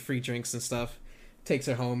 gives her free drinks and stuff, takes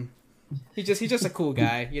her home. He's just a cool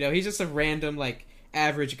guy. He's just a random like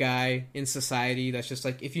average guy in society that's just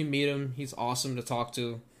like, if you meet him, he's awesome to talk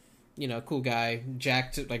to. Cool guy,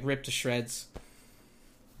 jacked, like ripped to shreds.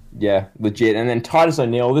 Yeah, legit. And then Titus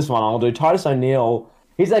O'Neil, this one I'll do. Titus O'Neil,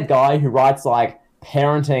 he's that guy who writes like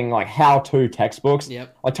parenting, like how-to textbooks.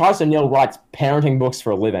 Yep. Like Titus O'Neil writes parenting books for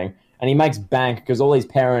a living, and he makes bank because all these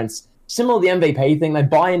parents, similar to the MVP thing, they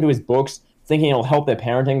buy into his books thinking it'll help their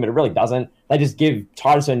parenting, but it really doesn't. They just give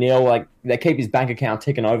Titus O'Neil, like, they keep his bank account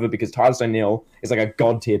ticking over because Titus O'Neil is like a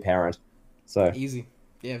god-tier parent. So easy.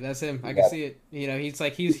 Yeah, that's him. I can see it. He's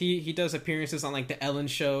like he does appearances on like the Ellen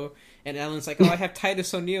show, and Ellen's like, "Oh, I have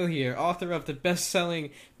Titus O'Neil here, author of the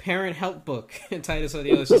best-selling parent help book." And Titus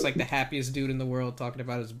O'Neil is just like the happiest dude in the world talking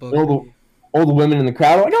about his book. All the women in the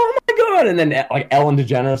crowd are like, "Oh my god!" And then like Ellen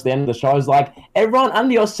DeGeneres at the end of the show is like, "Everyone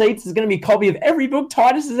under your seats is going to be a copy of every book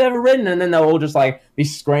Titus has ever written," and then they'll all just like be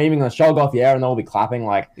screaming, and the show will go off the air, and they'll all be clapping.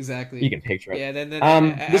 Like, exactly, you can picture it. Yeah. Then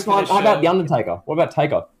this one. How about the Undertaker? What about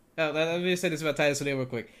Taker? Let me say this about Titus O'Neil real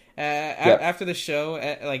quick. After the show,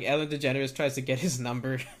 like Ellen DeGeneres tries to get his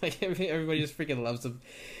number. Like everybody just freaking loves him.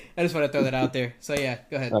 I just want to throw that out there. So yeah,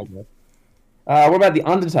 go ahead. Okay. What about the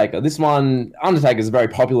Undertaker? This one, Undertaker is a very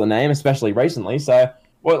popular name, especially recently. So,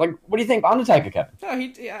 what do you think of Undertaker, Kevin? No,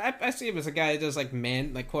 I see him as a guy that does like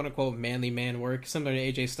quote unquote manly man work, similar to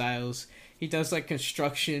AJ Styles. He does like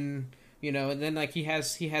construction, and then like he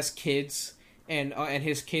has kids. And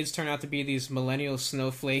his kids turn out to be these millennial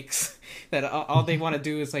snowflakes that all they want to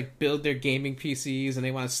do is like build their gaming PCs, and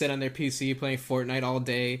they want to sit on their PC playing Fortnite all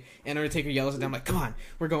day. And Undertaker yells at them like, "Come on,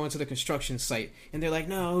 we're going to the construction site." And they're like,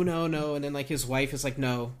 "No, no, no." And then like his wife is like,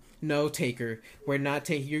 "No, Taker, we're not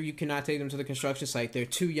taking you cannot take them to the construction site. They're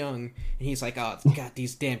too young." And he's like, "Oh God,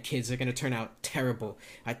 these damn kids are gonna turn out terrible.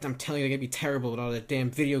 I'm telling you, they're gonna be terrible with all the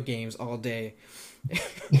damn video games all day."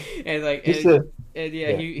 And like he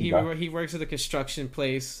works at a construction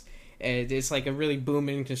place, and it's like a really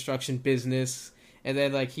booming construction business. And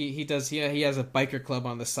then like he has a biker club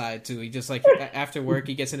on the side too. He just like after work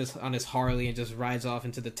he gets on his Harley and just rides off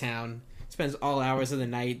into the town. Spends all hours of the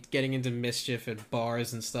night getting into mischief at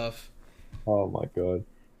bars and stuff. Oh my god.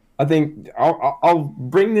 I think I'll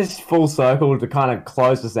bring this full circle to kind of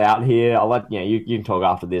close this out here. I'll let you can talk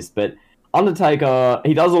after this, but Undertaker,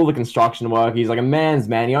 he does all the construction work. He's like a man's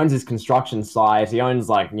man. He owns his construction site. He owns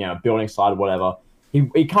like, building site or whatever.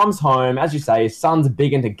 He comes home, as you say, his son's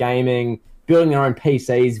big into gaming, building their own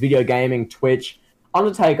PCs, video gaming, Twitch.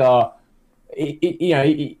 Undertaker,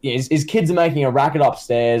 his kids are making a racket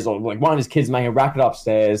upstairs, or like one of his kids is making a racket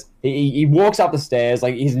upstairs. He walks up the stairs,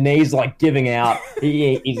 like his knees are like giving out.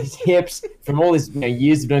 His hips, from all his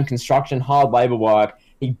years of doing construction, hard labor work,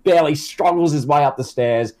 he barely struggles his way up the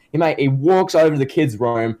stairs. He walks over to the kid's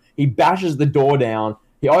room. He bashes the door down.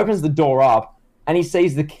 He opens the door up, and he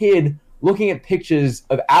sees the kid looking at pictures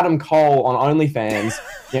of Adam Cole on OnlyFans.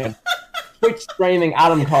 Twitch streaming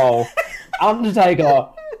Adam Cole. Undertaker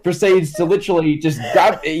proceeds to literally just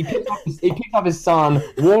grab. He picks up his son,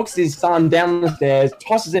 walks his son down the stairs,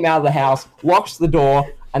 tosses him out of the house, locks the door,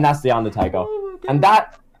 and that's the Undertaker. And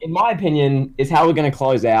that, in my opinion, is how we're going to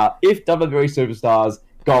close out if WWE superstars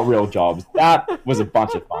got real jobs. That was a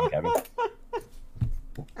bunch of fun, Kevin.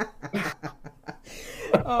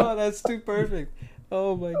 Oh, that's too perfect.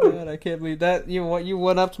 Oh my god, I can't believe that. You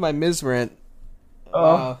went up to my Miz rant.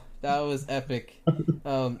 Oh, that was epic.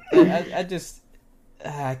 I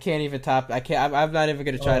can't even top. I'm not even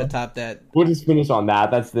gonna try to top that. We'll just finish on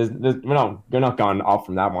that. We're not going off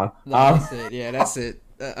from that one. No, that's it. Yeah, that's it.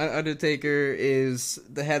 Undertaker is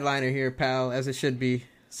the headliner here, pal, as it should be.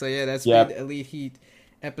 So yeah, that's been Elite Heat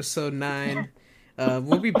episode 9.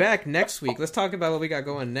 We'll be back next week. Let's talk about what we got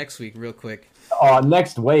going next week real quick.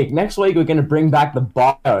 Next week we're going to bring back the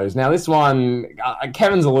bios. Now this one,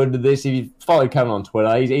 Kevin's alluded to this. If you follow Kevin on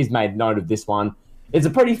Twitter, he's made note of this one. It's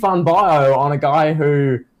a pretty fun bio on a guy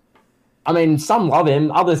who I mean, some love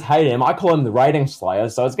him, others hate him. I call him the rating slayer,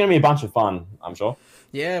 so it's going to be a bunch of fun, I'm sure.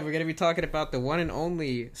 Yeah, we're going to be talking about the one and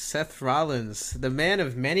only Seth Rollins, the man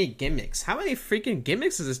of many gimmicks. How many freaking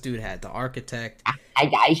gimmicks has this dude had? The Architect. Hi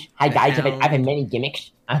guys. I've had many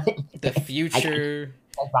gimmicks. The Future.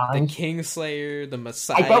 The Kingslayer, the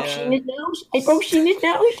Messiah. I broke Sheena's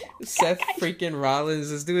nose. Seth freaking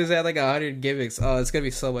Rollins. This dude has had like 100 gimmicks. Oh, it's going to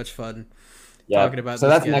be so much fun. Yeah. Talking about so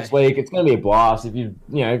this that's guy. next week. It's going to be a blast. If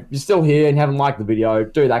you're still here and haven't liked the video,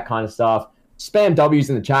 do that kind of stuff. Spam W's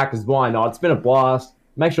in the chat because why not? It's been a blast.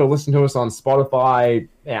 Make sure to listen to us on Spotify,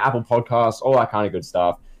 Apple Podcasts, all that kind of good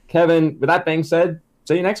stuff. Kevin, with that being said,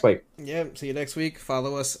 see you next week. Yeah, see you next week.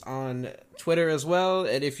 Follow us on Twitter as well.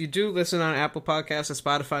 And if you do listen on Apple Podcasts and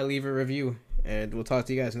Spotify, leave a review. And we'll talk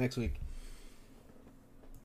to you guys next week.